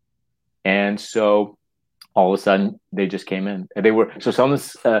 And so all of a sudden they just came in. And they were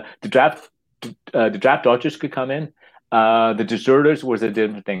the draft dodgers could come in. The deserters was a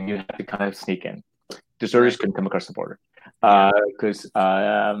different thing. You had to kind of sneak in. Deserters couldn't come across the border because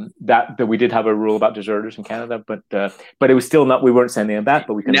that we did have a rule about deserters in Canada, but it was still not. We weren't sending them back,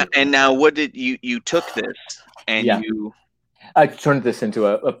 but we couldn't. And now, what did you took this and you? I turned this into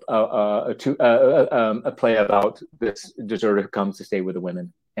a play about this deserter who comes to stay with the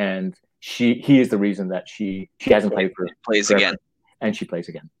women, and he is the reason that she hasn't played for plays again, and she plays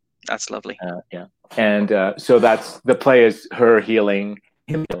again. That's lovely. Yeah. And so that's the play is her healing,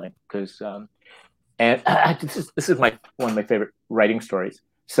 him healing, because this is one of my favorite writing stories.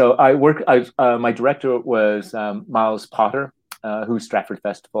 So my director was Miles Potter, who's Stratford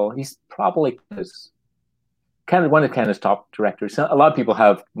Festival. He's probably one of Canada's top directors. So a lot of people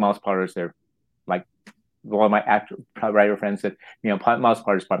have Miles Potter as their like one of my writer friends that Miles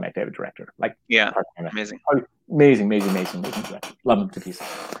Potter is probably my favorite director. Like amazing director. Love him to pieces.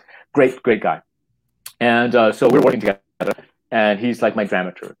 Great guy. And so we're working together, and he's like my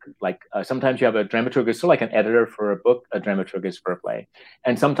dramaturg. Like sometimes you have a dramaturg is sort of like an editor for a book, a dramaturg is for a play.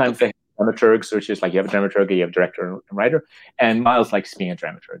 And sometimes they have dramaturgs, so it's just like you have a dramaturg, you have a director and writer. And Miles likes being a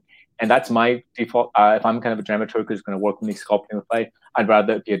dramaturg. And that's my default. If I'm kind of a dramaturg who's going to work with me sculpting the play, I'd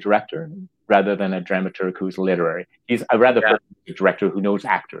rather be a director rather than a dramaturg who's literary. I'd rather be a director who knows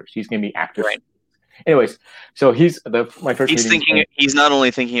actors. He's going to be actors. Right. Anyways, so my first. He's thinking. He's not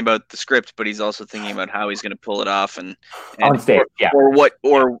only thinking about the script, but he's also thinking about how he's going to pull it off and on stage, or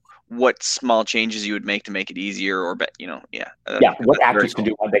what small changes you would make to make it easier, or what actors can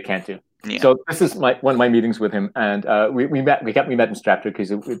do, what they can't do. Yeah. So this is one of my meetings with him, and we met in Stratford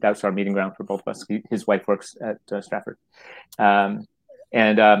because that's our meeting ground for both of us. His wife works at Stratford. So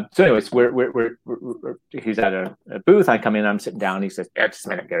anyways, we're he's at a booth. I come in, I'm sitting down. He says, "Yeah, just a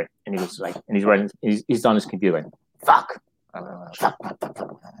minute, Gary." And he goes like, and he's writing. He's on his computer. And, fuck.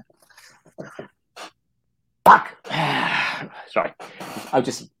 Sorry.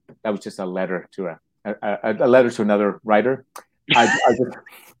 that was just a letter to a letter to another writer. I just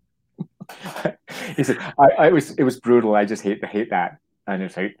he said, it was brutal. I just hate that. And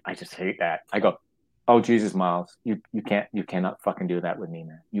it's like, I just hate that. I go, oh Jesus, Miles, you cannot fucking do that with me,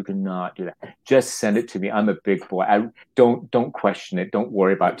 man. You cannot do that. Just send it to me. I'm a big boy. I don't question it. Don't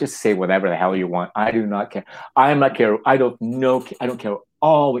worry about it. Just say whatever the hell you want. I do not care. I am not care. I don't care at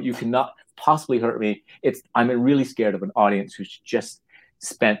all. But you cannot possibly hurt me. I'm really scared of an audience who's just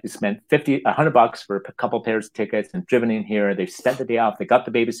spent $100 for a couple pairs of tickets and driven in here. They've spent the day off. They got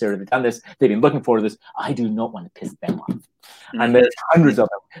the babysitter. They've done this. They've been looking forward to this. I do not want to piss them off. Mm-hmm. And there's hundreds of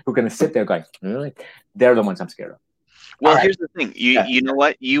them who are going to sit there going, really? They're the ones I'm scared of. Well, here's the thing. You know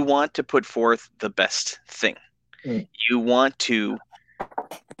what? You want to put forth the best thing. Mm. You want to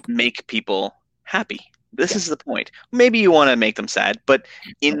make people happy. This is the point. Maybe you want to make them sad, but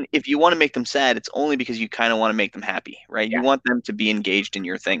if you want to make them sad, it's only because you kind of want to make them happy, right? Yeah. You want them to be engaged in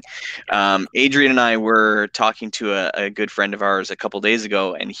your thing. Adrian and I were talking to a good friend of ours a couple days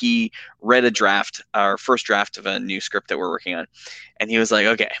ago, and he read our first draft of a new script that we're working on. And he was like,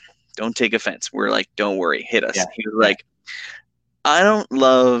 okay, don't take offense. We're like, don't worry, hit us. Yeah. He was like, I don't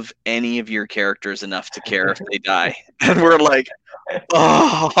love any of your characters enough to care if they die. And we're like,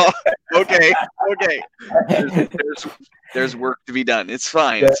 oh, okay. There's work to be done. It's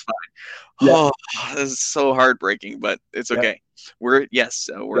fine. It's fine. Yeah. Oh, this is so heartbreaking, but it's okay. We're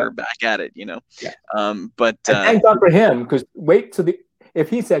back at it, Yeah. But thank God for him, because if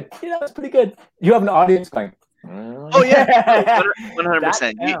he said, that's pretty good, you have an audience going, oh yeah,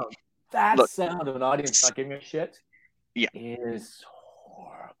 100%. That sound of an audience not giving a shit. Yeah, is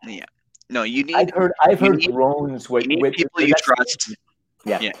horrible. Yeah, no, you need. I've heard groans with people you trust.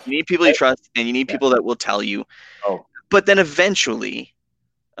 Yeah, you need people you trust, and you need people that will tell you. Oh, but then eventually,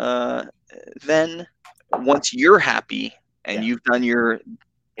 then once you're happy and you've done your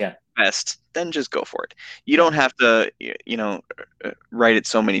best, then just go for it. You don't have to, write it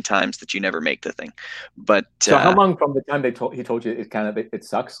so many times that you never make the thing. But so, how long from the time he told you it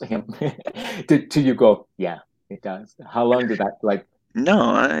sucks till you go, yeah. It does. How long did that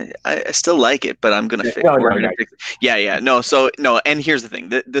No, I still like it, but I'm gonna fix it. Yeah. No. And here's the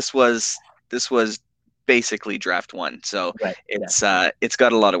thing. This was basically draft one, so it's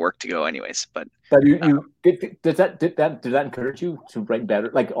got a lot of work to go, anyways. But did that encourage you to write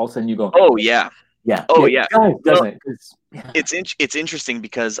better? Like all of a sudden you go, oh yeah. Yeah. Oh yeah. Doesn't it? It's interesting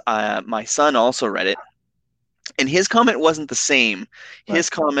because my son also read it, and his comment wasn't the same. His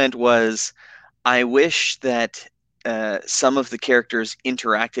comment was, I wish that some of the characters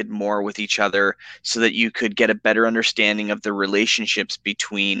interacted more with each other so that you could get a better understanding of the relationships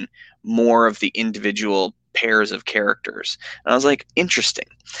between more of the individual pairs of characters. And I was like, interesting.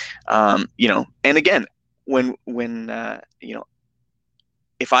 And again, when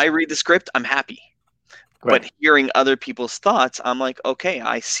if I read the script, I'm happy. Right. But hearing other people's thoughts, I'm like, okay,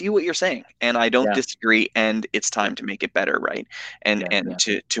 I see what you're saying, and I don't disagree, and it's time to make it better, right? And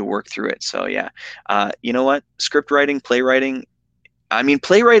to work through it. So you know what? Script writing, playwriting. I mean,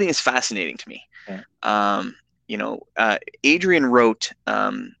 playwriting is fascinating to me. Yeah. Adrian wrote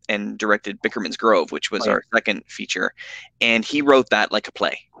and directed Bickerman's Grove, which was our second feature, and he wrote that like a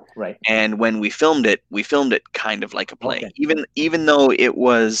play. Right. And when we filmed it kind of like a play, even though it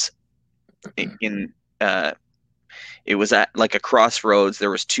was it was at like a crossroads. There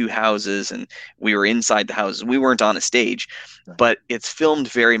was two houses, and we were inside the houses. We weren't on a stage, but it's filmed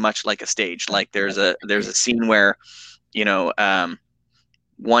very much like a stage. Like there's a scene where,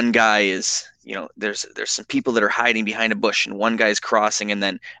 one guy is, there's some people that are hiding behind a bush, and one guy's crossing, and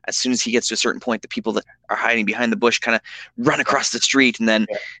then as soon as he gets to a certain point, the people that are hiding behind the bush kind of run across the street, and then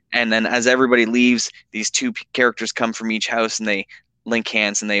as everybody leaves, these two characters come from each house, and they link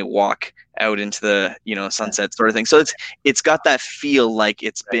hands and they walk out into the sunset sort of thing. So it's got that feel like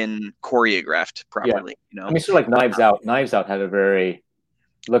it's been choreographed properly. I mean, sort of like Knives Out. Knives Out had a very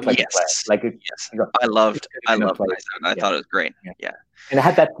looked like a play. Like I loved Knives Out. I thought it was great. Yeah. And it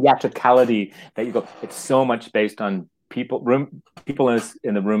had that theatricality that you go, it's so much based on people in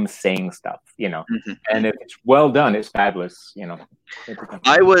the room saying stuff, Mm-hmm. And if it's well done, it's fabulous,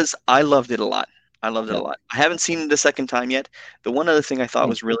 I loved it a lot. I loved it a lot. I haven't seen it a second time yet. The one other thing I thought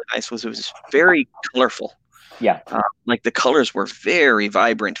was really nice was it was very colorful. Yeah. Like the colors were very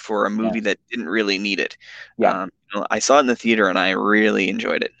vibrant for a movie that didn't really need it. Yeah. I saw it in the theater and I really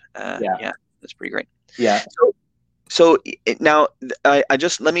enjoyed it. Yeah, that's pretty great. Yeah. So now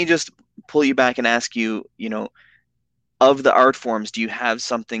let me just pull you back and ask you, of the art forms, do you have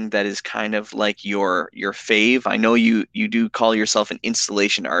something that is kind of like your fave? I know you do call yourself an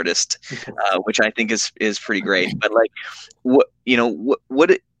installation artist, which I think is pretty great. But like, what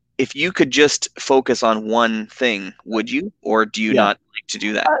if you could just focus on one thing? Would you, or do you Yeah. not like to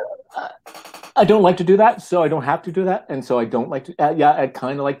do that? I don't like to do that, so I don't have to do that, and so I don't like to. Yeah, I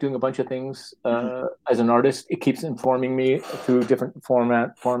kind of like doing a bunch of things as an artist. It keeps informing me through different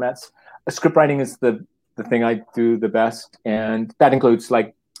formats. Script writing is the thing I do the best, and that includes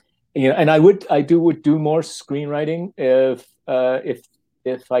like, and I would do more screenwriting if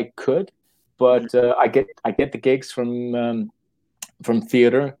I could, but I get the gigs from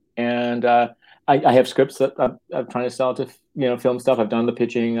theater, and I have scripts that I'm trying to sell to film stuff. I've done the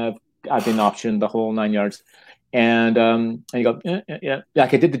pitching. I've been optioned the whole 9 yards, and you go yeah.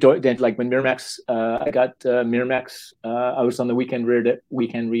 Like I did like when Miramax. I got Miramax. I was on the weekend read at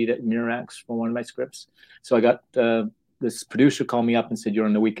Miramax for one of my scripts. So I got this producer called me up and said, "You're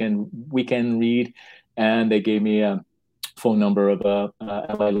on the weekend read," and they gave me a phone number of a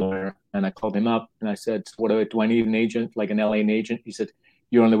LA lawyer, and I called him up and I said, "What do I need an agent, like an LA agent?" He said,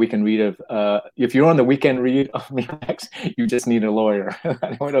 "You're on the weekend read of if you're on the weekend read of Miramax, you just need a lawyer."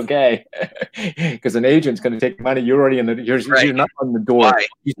 I went, okay, because an agent's going to take money. You're already you're not on the door. Why?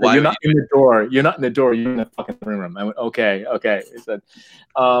 Said, you're not in the door. You're not in the door. You're in the fucking room. I went, okay. He said,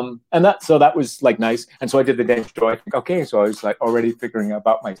 and that was like nice. And so I did the Danish Joy. Okay, so I was like already figuring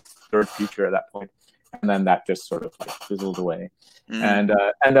about my third feature at that point, and then that just sort of like fizzled away. And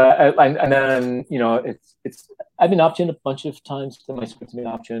then it's I've been optioned a bunch of times to my script's been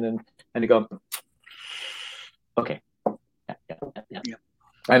optioned, and you go, okay, yeah.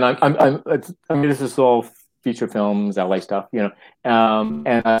 And I mean this is all feature films, LA stuff, and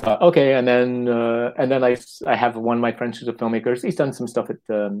I thought, okay, and then I have one of my friends who's a filmmaker. He's done some stuff at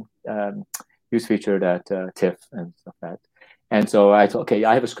he was featured at TIFF and stuff like that. And so I thought, okay,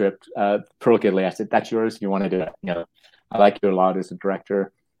 I have a script. Pearl Gidley, I said, that's yours. You want to do it? I like you a lot as a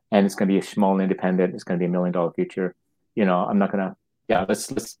director, and it's going to be a small independent. It's going to be $1 million feature. I'm not going to.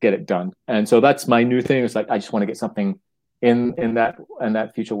 Let's get it done. And so that's my new thing. It's like I just want to get something in that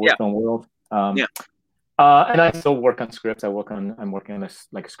feature film world. And I still work on scripts. I'm working on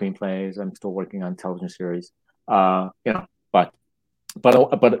like screenplays. I'm still working on television series. But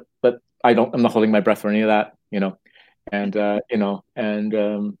I don't. I'm not holding my breath for any of that.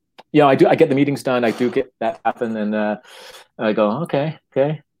 I do. I get the meetings done. I do get that happen, and I go, okay,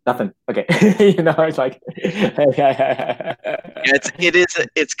 nothing. Okay, it's like,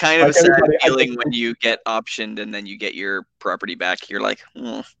 it's kind of a sad feeling when you get optioned and then you get your property back. You're like,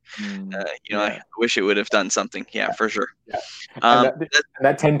 I wish it would have done something. Yeah, for sure. Yeah.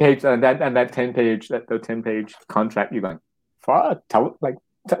 That 10-page that 10-page contract, you're going,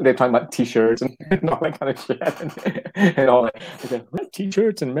 they're talking about T-shirts and all that kind of shit, and all that. I said,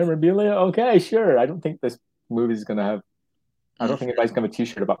 T-shirts and memorabilia. Okay, sure. I don't think this movie's gonna have. I don't think anybody's gonna have a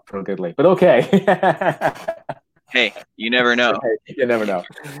T-shirt about Pearl Gidley, but okay. Hey, you never know. You never know.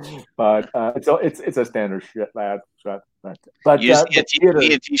 But it's a standard shit, lad. But you just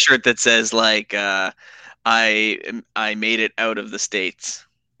need a T-shirt that says like, "I made it out of the States."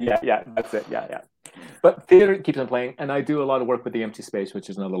 Yeah, that's it. Yeah. But theater keeps on playing, and I do a lot of work with the Empty Space, which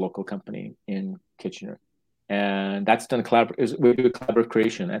is another local company in Kitchener, and that's done we do collaborative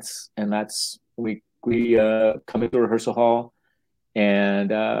creation. We come into a rehearsal hall,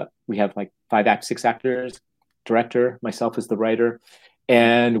 and we have like 6 actors, director, myself as the writer,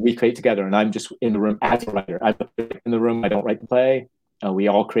 and we create together. And I'm just in the room as a writer. I'm in the room. I don't write the play. We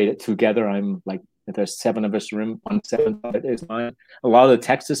all create it together. I'm like, if there's 7 of us in the room, 1/7 of it is mine. A lot of the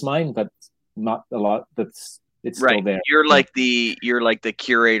text is mine, but not a lot. It's right. Still there. You're like the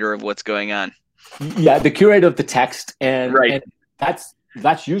curator of what's going on. Yeah, the curator of the text, and right. And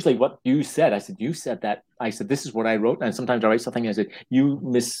that's usually what you said. I said you said that. I said this is what I wrote, and sometimes I write something. And I said you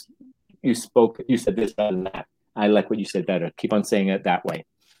spoke. You said this rather than that. I like what you said better. Keep on saying it that way.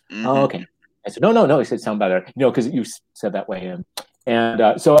 Mm-hmm. Oh, okay. I said no. He said sound better. Because you said that way. And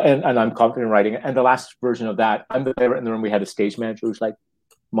I'm confident in writing it. And the last version of that, I'm the favorite in the room. We had a stage manager who's like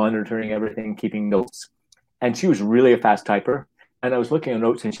monitoring everything, keeping notes. And she was really a fast typer. And I was looking at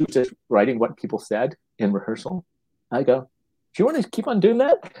notes, and she was just writing what people said in rehearsal. I go, do you want to keep on doing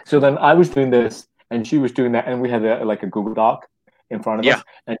that? So then I was doing this, and she was doing that, and we had a Google Doc in front of us.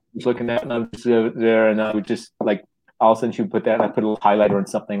 And she was looking at it, and I was there, and I would just like, all of a sudden she would put that, and I put a little highlighter on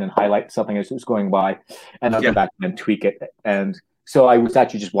something and highlight something as it was going by. And I'd go back and tweak it. And so I was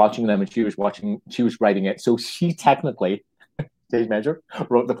actually just watching them, and she was writing it. So she technically, stage manager,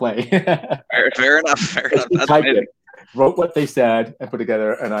 wrote the play. Fair enough. Wrote what they said and put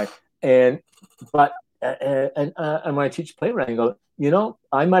together, but and when I teach playwriting, I go,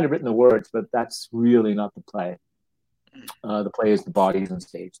 I might have written the words, but that's really not the play. The play is the bodies on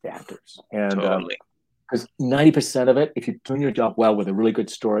stage, the actors, and Totally. because 90% of it, if you're doing your job well with a really good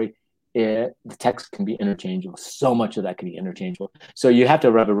story, the text can be interchangeable. So much of that can be interchangeable. So you have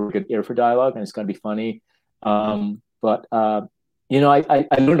to have a really good ear for dialogue, and it's going to be funny. But I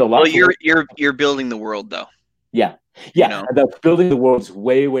learned a lot. Well, you're building the world, though. Yeah. The building the world is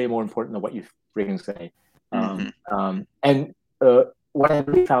way, way more important than what you freaking say. And what I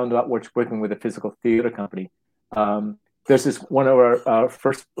really found about working with a physical theater company, there's this one of our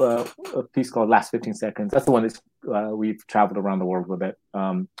first piece called Last 15 Seconds. That's the one that's we've traveled around the world with it.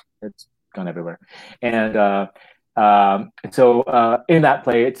 It's gone everywhere. And so in that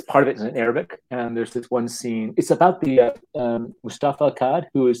play, it's part of it is in Arabic. And there's this one scene. It's about the Mustafa Akkad,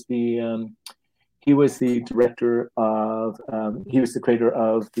 who is he was the director of, he was the creator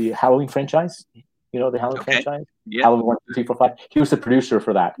of the Halloween franchise. You know the Halloween franchise? Yeah. Halloween 1, 2, 3, 4, 5. He was the producer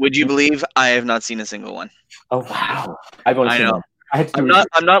for that. Would you believe I have not seen a single one? Oh, wow. I've only seen one.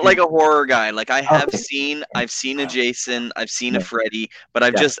 I'm not like a horror guy. Like I've seen a Jason, I've seen a Freddy, but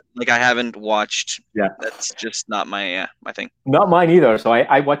I've just I haven't watched. Yeah, that's just not my thing. Not mine either. So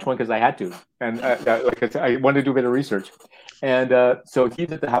I watched one because I had to, and I wanted to do a bit of research. And so he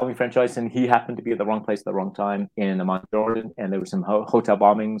did the Halloween franchise, and he happened to be at the wrong place at the wrong time in Mount Jordan, and there were some hotel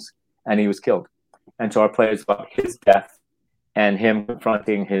bombings, and he was killed. And so our play is about his death and him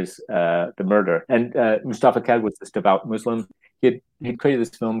confronting the murder. And Mustafa Akkad was this devout Muslim. He created this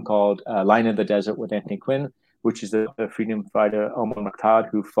film called Lion in the Desert with Anthony Quinn, which is a freedom fighter, Omar Muqtad,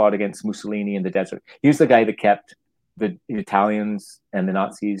 who fought against Mussolini in the desert. He was the guy that kept the Italians and the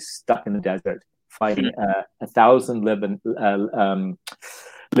Nazis stuck in the desert, fighting 1,000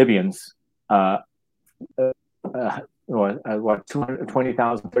 Libyans,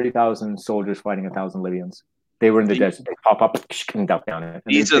 220,000, 30,000 soldiers fighting 1,000 Libyans. They were in the desert. They pop up and dump down it.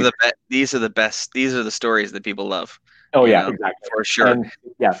 These are the best. These are the stories that people love. Oh yeah, exactly, for sure. And,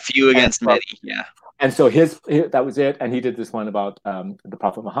 few against many. Yeah. And so his that was it. And he did this one about the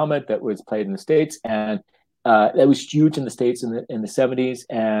Prophet Muhammad that was played in the States, and that was huge in the States in the 70s,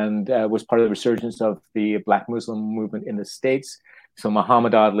 and was part of the resurgence of the Black Muslim movement in the States. So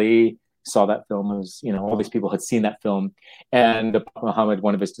Muhammad Ali saw that film, as all these people had seen that film, and Muhammad,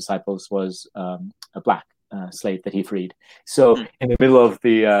 one of his disciples, was a black slave that he freed. So in the middle of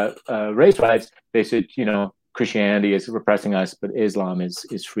the race riots, they said, Christianity is repressing us, but Islam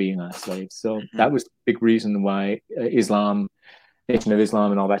is freeing us slaves. So that was the big reason why Islam, Nation of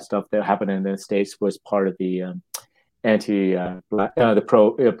Islam, and all that stuff that happened in the States was part of the anti-black,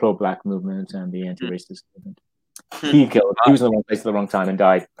 the pro-black movement and the anti-racist movement. He was in the wrong place at the wrong time and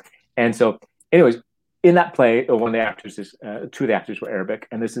died. And so, anyways, in that play, one of the actors two of the actors were Arabic,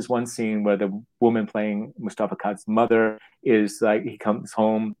 and there's this one scene where the woman playing Mustafa Akkad's mother is like, he comes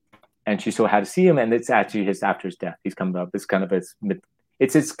home, and she's so happy to see him, and it's actually after his death. He's coming up. It's kind of his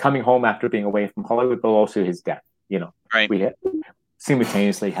coming home after being away from Hollywood, but also his death. Right. We had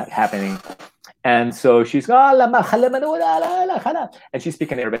simultaneously happening, and so she's and she's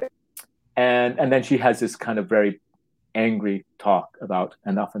speaking Arabic, and then she has this kind of very angry talk about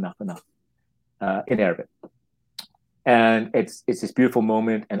enough in Arabic. And it's this beautiful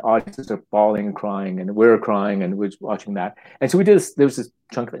moment, and audiences are bawling and crying, and we're crying, and we're watching that. And so there was this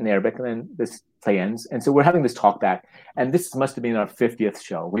chunk of it in Arabic, and then this play ends. And so we're having this talk back, and this must have been our 50th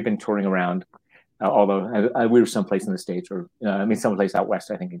show. We've been touring around, although we were someplace in the States, or someplace out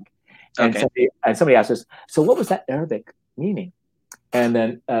west, I think. And somebody asked us, so what was that Arabic meaning? And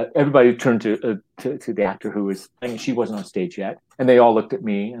then everybody turned to the actor who was playing. She wasn't on stage yet, and they all looked at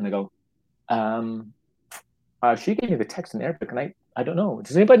me, and they go, she gave me the text in Arabic, and I don't know.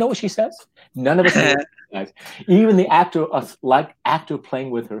 Does anybody know what she says? None of us know. Even the actor playing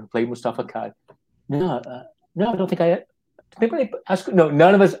with her, who played Mustafa Akkad. No, I don't think I. Did anybody ask her? No,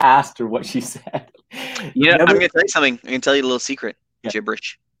 none of us asked her what she said. Yeah, I'm going to tell you something. I'm going to tell you a little secret. Yeah.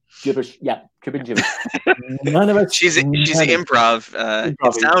 Gibberish. Yeah, gibberish. None of us. She's improv.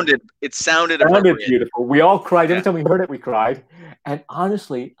 It sounded beautiful. We all cried. Every time we heard it, we cried. And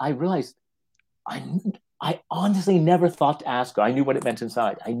honestly, I realized I honestly never thought to ask her. I knew what it meant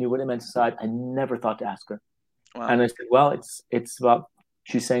inside. I never thought to ask her. Wow. And I said, well, it's about,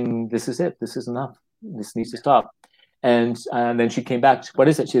 she's saying, this is it. This is enough. This needs to stop. And then she came back. What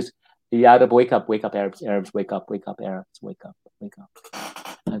is it? She says, Arab, wake up, Arabs, wake up, Arabs, wake up.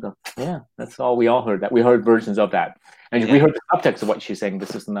 And I go, yeah, that's all. We all heard that. We heard versions of that. And we heard the subtext of what she's saying.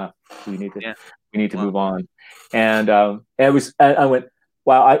 This is enough. We need to move on. And I went,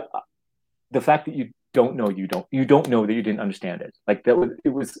 wow, the fact that you don't know that you didn't understand it. Like that was,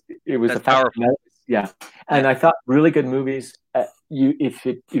 it was that's powerful. Yeah, and I thought really good movies. You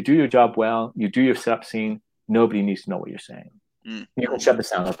do your job well, you do your setup scene. Nobody needs to know what you're saying. You can shut the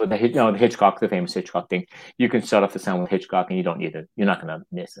sound off with the Hitchcock, the famous Hitchcock thing. You can shut off the sound with Hitchcock, and you don't need it. You're not going to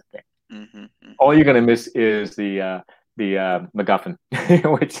miss a thing. All you're going to miss is the MacGuffin,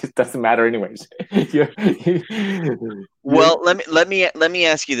 which just doesn't matter anyways. Well, let me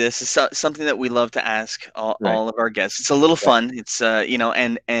ask you this. It's something that we love to ask all of our guests. It's a little fun. It's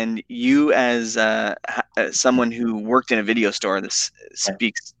and you as someone who worked in a video store, this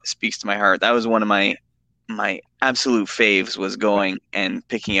speaks to my heart. That was one of my absolute faves, was going and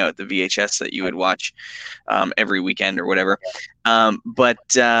picking out the VHS that you would watch every weekend or whatever. But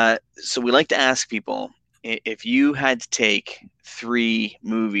so we like to ask people, if you had to take 3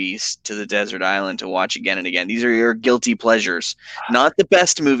 movies to the desert island to watch again and again, these are your guilty pleasures, not the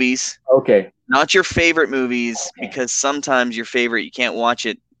best movies. Okay. Not your favorite movies, because sometimes your favorite, you can't watch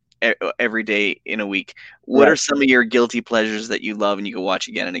it every day in a week. What are some of your guilty pleasures that you love and you can watch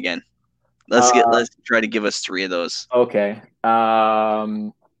again and again? Let's try to give us 3 of those. Okay.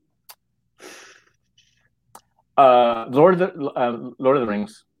 Lord of the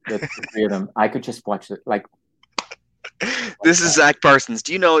Rings. The 3 of them. I could just watch it like. This is Zach Parsons.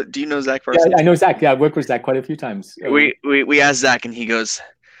 Do you know Zach Parsons? Yeah, I know Zach. Yeah, I've worked with Zach quite a few times. We asked Zach, and he goes,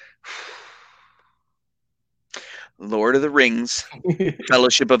 Lord of the Rings,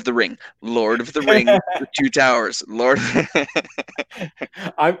 Fellowship of the Ring, Lord of the Ring, The Two Towers, Lord.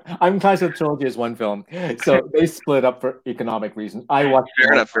 I'm Clash of the Trilogy as one film, so they split up for economic reasons. Fair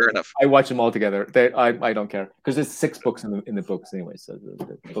enough. I watch them all together. I don't care, because there's 6 books in the books anyway. So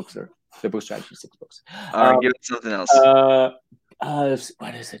the book strategy is 6 books. All right, give it something else. What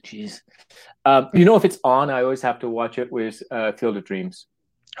is it? Jeez. If it's on, I always have to watch it with Field of Dreams.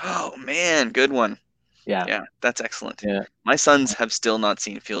 Oh man, good one. Yeah, that's excellent. Yeah, my sons have still not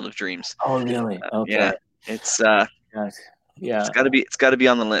seen Field of Dreams. Oh, really? Okay. Yeah, it's got to be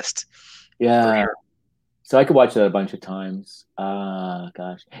on the list. Yeah. Sure. So I could watch that a bunch of times.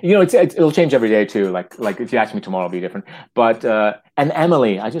 Gosh, it'll change every day too. Like if you ask me tomorrow, it'll be different. But and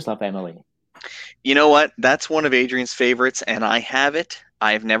Emily, I just love Emily. You know what? That's one of Adrian's favorites, and I have it.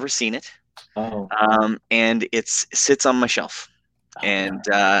 I've never seen it. Oh. And it sits on my shelf, and.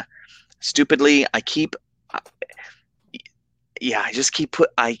 Stupidly, I just keep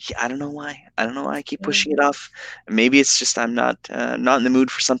I don't know why. I keep pushing it off. Maybe it's just I'm not in the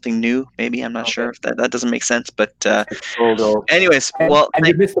mood for something new. Maybe I'm not sure if that doesn't make sense. But anyways, and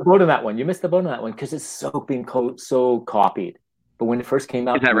you missed the boat on that one. You missed the boat on that one because it's so copied. But when it first came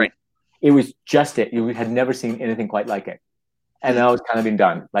out, is that right? It was just it. You had never seen anything quite like it, and now it's kind of been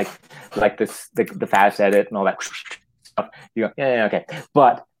done. Like this, the fast edit and all that stuff. You go, yeah, okay,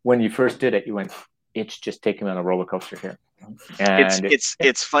 but when you first did it, you went, it's just taking me on a roller coaster here. And it's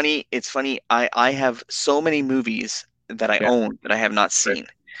funny. It's funny. I have so many movies that I own that I have not seen.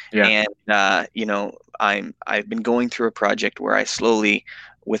 Yeah. And I've been going through a project where I slowly,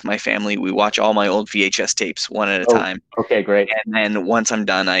 with my family, we watch all my old VHS tapes one at a time. Okay, great. And then once I'm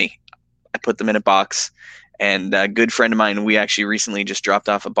done, I put them in a box. And a good friend of mine, we actually recently just dropped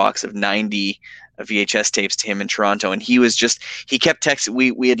off a box of 90 VHS tapes to him in Toronto, and he kept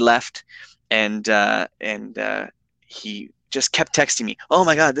texting. We had left, and he just kept texting me. Oh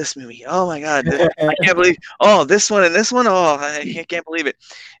my God, this movie! Oh my God, I can't believe. Oh, this one and this one. Oh, I can't believe it.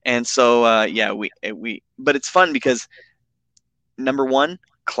 And so but it's fun because number one,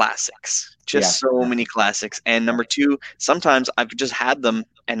 classics, many classics, and number 2, sometimes I've just had them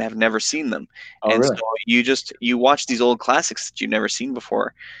and have never seen them. Really? So you watch these old classics that you've never seen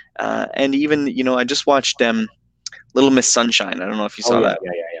before. And even, I just watched Little Miss Sunshine. I don't know if you saw that.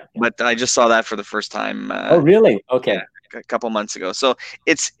 Yeah. But I just saw that for the first time. Oh, really? Okay. A couple months ago. So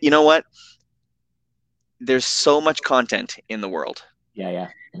it's, you know what? There's so much content in the world. Yeah.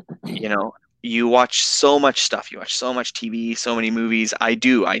 You watch so much stuff. You watch so much TV, so many movies. I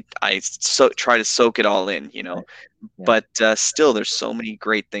do. I try to soak it all in, Yeah. But still, there's so many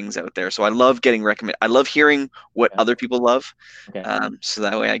great things out there. So I love getting I love hearing what other people love. Okay. So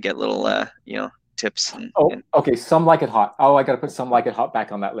that way I get little, tips. Okay. Some Like It Hot. Oh, I got to put Some Like It Hot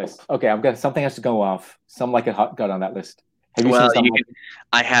back on that list. Okay, something has to go off. Some Like It Hot got on that list. Have you seen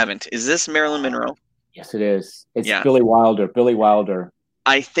I haven't. Is this Marilyn Monroe? Yes, it is. It's Billy Wilder. Billy Wilder.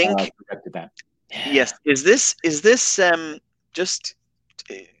 I think directed that. Yes. Is this just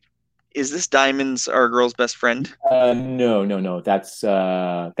Is this Diamonds Are a Girl's Best Friend? No. That's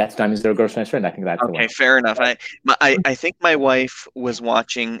Diamonds Are a Girl's Best Friend. I think that's the Okay, one. fair enough. I think my wife was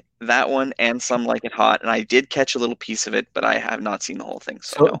watching that one and Some Like It Hot, and I did catch a little piece of it, but I have not seen the whole thing,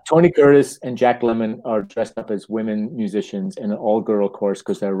 so So no. Tony Curtis and Jack Lemmon are dressed up as women musicians in an all-girl chorus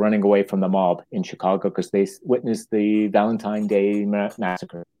because they're running away from the mob in Chicago because they witnessed the Valentine Day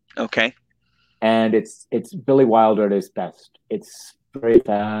massacre. Okay. And it's Billy Wilder at his best. It's very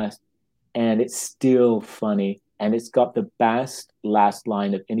fast, and it's still funny, and it's got the best last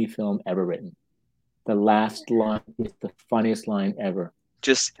line of any film ever written. The last line is the funniest line ever.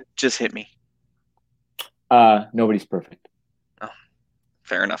 Just hit me. Nobody's perfect. Oh,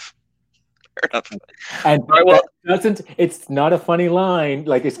 fair enough. Fair enough. And right, well, it's not a funny line.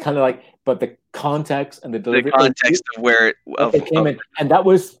 Like, it's kind of like, but the context and the delivery. The context of where it came in. And that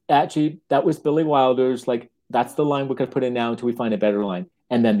was Billy Wilder's, like, that's the line we're going to put in now until we find a better line.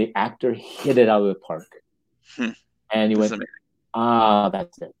 And then the actor hit it out of the park. And he went,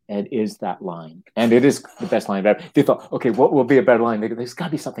 that's it. It is that line. And it is the best line ever. They thought, okay, what will be a better line? There's got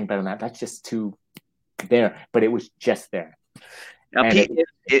to be something better than that. That's just too there. But it was just there. Now,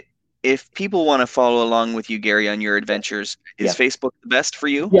 if people want to follow along with you, Gary, on your adventures, is Facebook the best for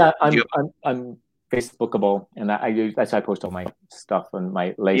you? Yeah, I'm Facebookable, and that's how I post all my stuff and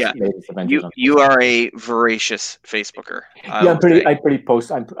my latest adventures. You are a voracious Facebooker. I'm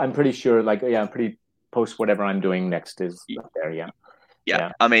pretty sure. Like, I'm pretty post whatever I'm doing next is there.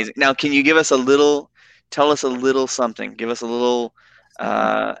 Yeah. Amazing. Now, can you give us tell us a little something? Give us a little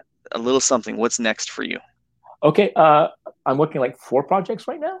something. What's next for you? Okay, I'm working like 4 projects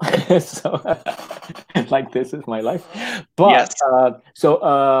right now, so like this is my life. But yes.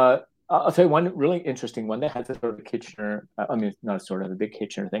 I'll tell you one really interesting one that has a sort of Kitchener. Not sort of a big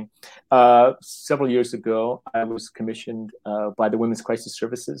Kitchener thing. Several years ago, I was commissioned by the Women's Crisis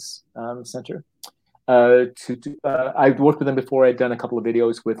Services Center. I've worked with them before. I'd done a couple of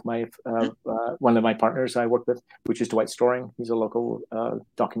videos with my one of my partners I worked with, which is Dwight Storing. He's a local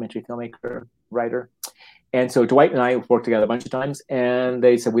documentary filmmaker, writer. And so Dwight and I worked together a bunch of times, and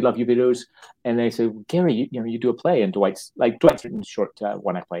they said, "We love your videos." And they said, "Gary, you do a play." And Dwight's written short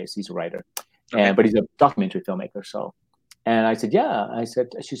one-act plays. He's a writer, but he's a documentary filmmaker. So, and I said, "Yeah."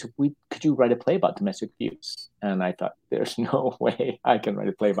 She said, "Could you write a play about domestic abuse?" And I thought, "There's no way I can write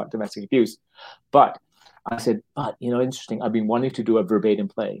a play about domestic abuse." But I said, interesting. I've been wanting to do a verbatim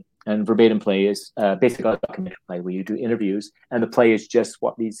play. And verbatim play is basically a documentary play where you do interviews, and the play is just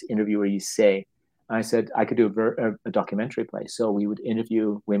what these interviewees say. I said I could do a documentary play. So we would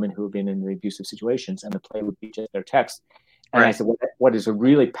interview women who have been in the abusive situations, and the play would be just their text. And I said, what is a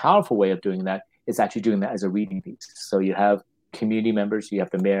really powerful way of doing that is actually doing that as a reading piece. So you have community members, you have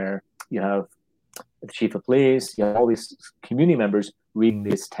the mayor, you have the chief of police, you have all these community members reading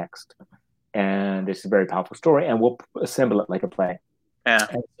this text. And it's a very powerful story, and we'll assemble it like a play. Yeah.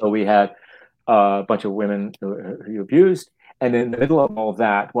 And so we had a bunch of women who abused. And in the middle of all of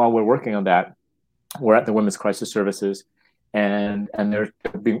that, while we're working on that, we're at the Women's Crisis Services, and they're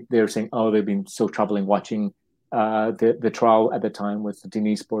saying, they've been so troubling watching the trial at the time with the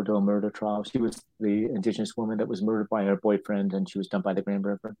Denise Bordeaux murder trial. She was the Indigenous woman that was murdered by her boyfriend, and she was dumped by the Grand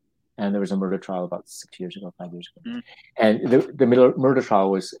River. And there was a murder trial about 5 years ago. And the murder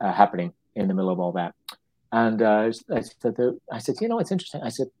trial was happening in the middle of all that. And I said, it's interesting. I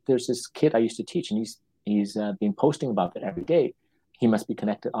said, there's this kid I used to teach, and he's been posting about it every day. He must be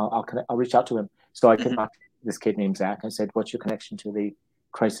connected. I'll reach out to him. So I connected this kid named Zach. I said, "What's your connection to the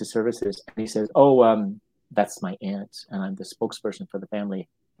crisis services?" And he says, "That's my aunt, and I'm the spokesperson for the family,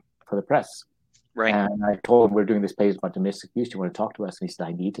 for the press." Right. And I told him we're doing this page about domestic abuse. Do you want to talk to us? And he said,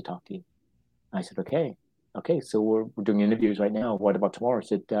 "I need to talk to you." I said, "Okay." So we're doing interviews right now. What about tomorrow? I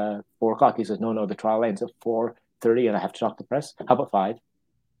said 4:00. He says, "No, the trial ends at 4:30, and I have to talk to the press. How about 5?" I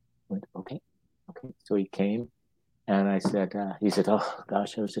went, "Okay." So he came. And I said, he said, "Oh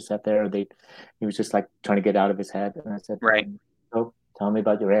gosh, I was just out there." He was just like trying to get out of his head. And I said, "Right. So tell me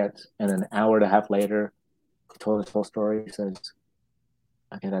about your aunt." And an hour and a half later, he told his whole story. He says,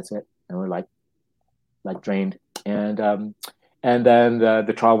 "Okay, that's it." And we're like drained. And then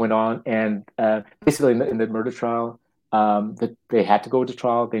the trial went on. And basically in the murder trial, they had to go to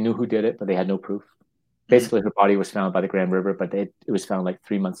trial. They knew who did it, but they had no proof. Basically, her body was found by the Grand River, but it was found like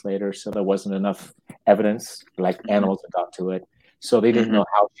 3 months later. So there wasn't enough evidence, like animals had got to it. So they didn't know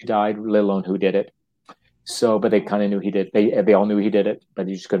how she died, let alone who did it. So, but they kind of knew he did. They all knew he did it, but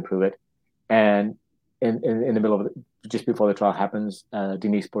they just couldn't prove it. And in the middle of it, just before the trial happens,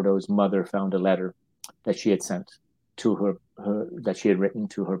 Denise Bordeaux's mother found a letter that she had sent to her that she had written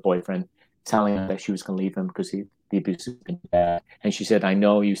to her boyfriend, telling him that she was going to leave him because the abuse has been bad. And she said, "I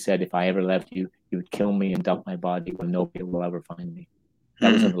know you said if I ever left you, you would kill me and dump my body when nobody will ever find me."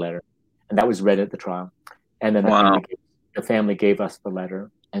 That was in the letter, and that was read at the trial. And then the family gave us the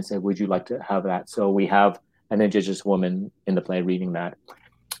letter and said, "Would you like to have that?" So we have an indigenous woman in the play reading that,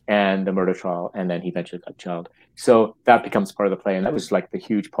 and the murder trial, and then he eventually got jailed. So that becomes part of the play, and that was like the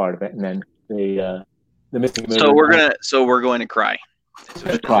huge part of it. And then the missing. So we're going to cry.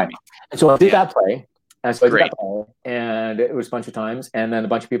 Cry. And so I did that play. And so I did that play, and it was a bunch of times. And then a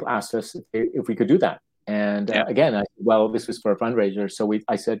bunch of people asked us if we could do that. And again, this was for a fundraiser. So we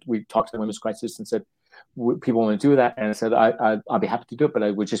talked to the Women's Crisis and said, people want to do that. And I said, I'll be happy to do it,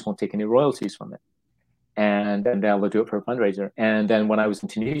 but we just won't take any royalties from it. And then they'll do it for a fundraiser. And then when I was in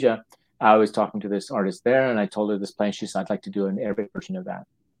Tunisia, I was talking to this artist there, and I told her this play, and she said, "I'd like to do an Arabic version of that."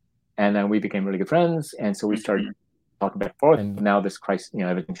 And then we became really good friends. And so we started talking back and forth. And now this crisis,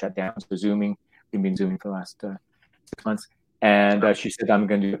 everything shut down. So we've been Zooming for the last 6 months. And she said, "I'm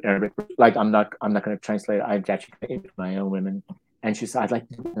going to do Arabic. Like, I'm not going to translate. I'm actually going to my own women." And she said, "I'd like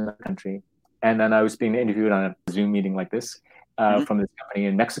to do it in another country." And then I was being interviewed on a Zoom meeting like this from this company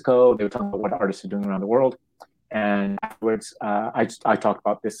in Mexico. They were talking about what artists are doing around the world. And afterwards, I talked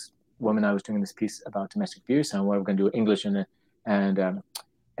about this woman I was doing this piece about domestic abuse, and we're going to do English and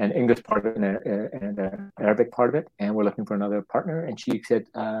an English part of it and an Arabic part of it. And we're looking for another partner. And she said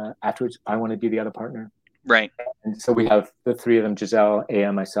afterwards, "I want to be the other partner." Right. And so we have the three of them, Giselle,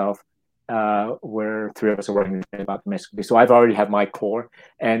 and myself. Where three of us are working about domestic abuse. So I've already had my core,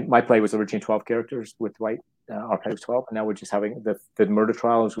 and my play was originally 12 characters with Dwight. Our play was 12, and now we're just having the murder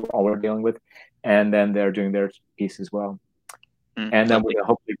trial is all we're dealing with, and then they're doing their piece as well. And then we're going to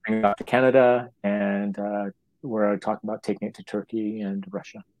hopefully bring it up to Canada, and we're talking about taking it to Turkey and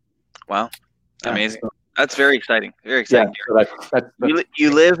Russia. Wow, amazing! So, that's very exciting. Very exciting. Yeah, so that's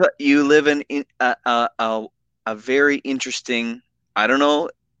you live in a very interesting. I don't know.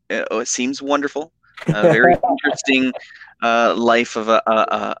 It seems wonderful. A very interesting life of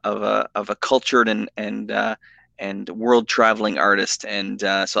a cultured and world traveling artist. And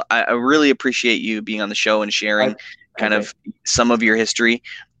so I really appreciate you being on the show and sharing kind of some of your history,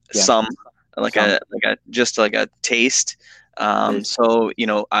 some like a taste. So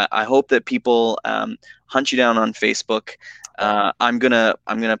I hope that people hunt you down on Facebook. I'm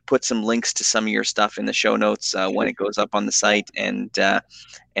gonna put some links to some of your stuff in the show notes when it goes up on the site, and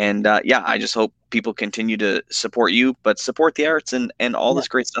I just hope people continue to support you, but support the arts and all this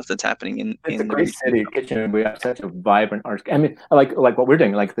great stuff that's happening in a great city, Kitchener. We have such a vibrant art. I mean, like what we're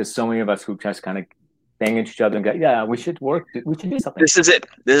doing. Like there's so many of us who just kind of bang into each other and go, "Yeah, we should work. We should do something." This is it.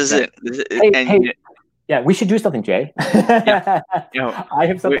 Hey. Yeah, we should do something, Jay. I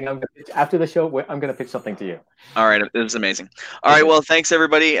have something. After the show, I'm going to pitch something to you. All right. It was amazing. All right. Well, thanks,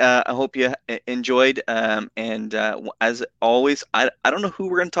 everybody. I hope you enjoyed. And as always, I don't know who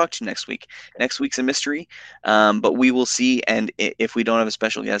we're going to talk to next week. Next week's a mystery, but we will see. And if we don't have a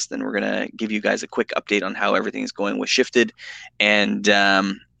special guest, then we're going to give you guys a quick update on how everything is going with Shifted and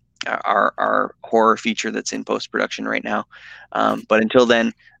our horror feature that's in post-production right now. But until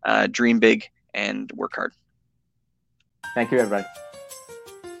then, dream big and work hard. Thank you, everybody.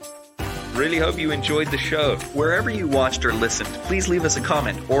 Really hope you enjoyed the show. Wherever you watched or listened, please leave us a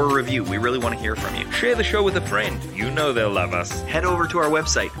comment or a review. We really want to hear from you. Share the show with a friend. You know they'll love us. Head over to our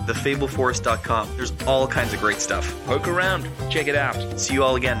website, thefableforest.com. There's all kinds of great stuff. Poke around. Check it out. See you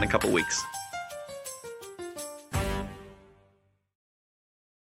all again in a couple weeks.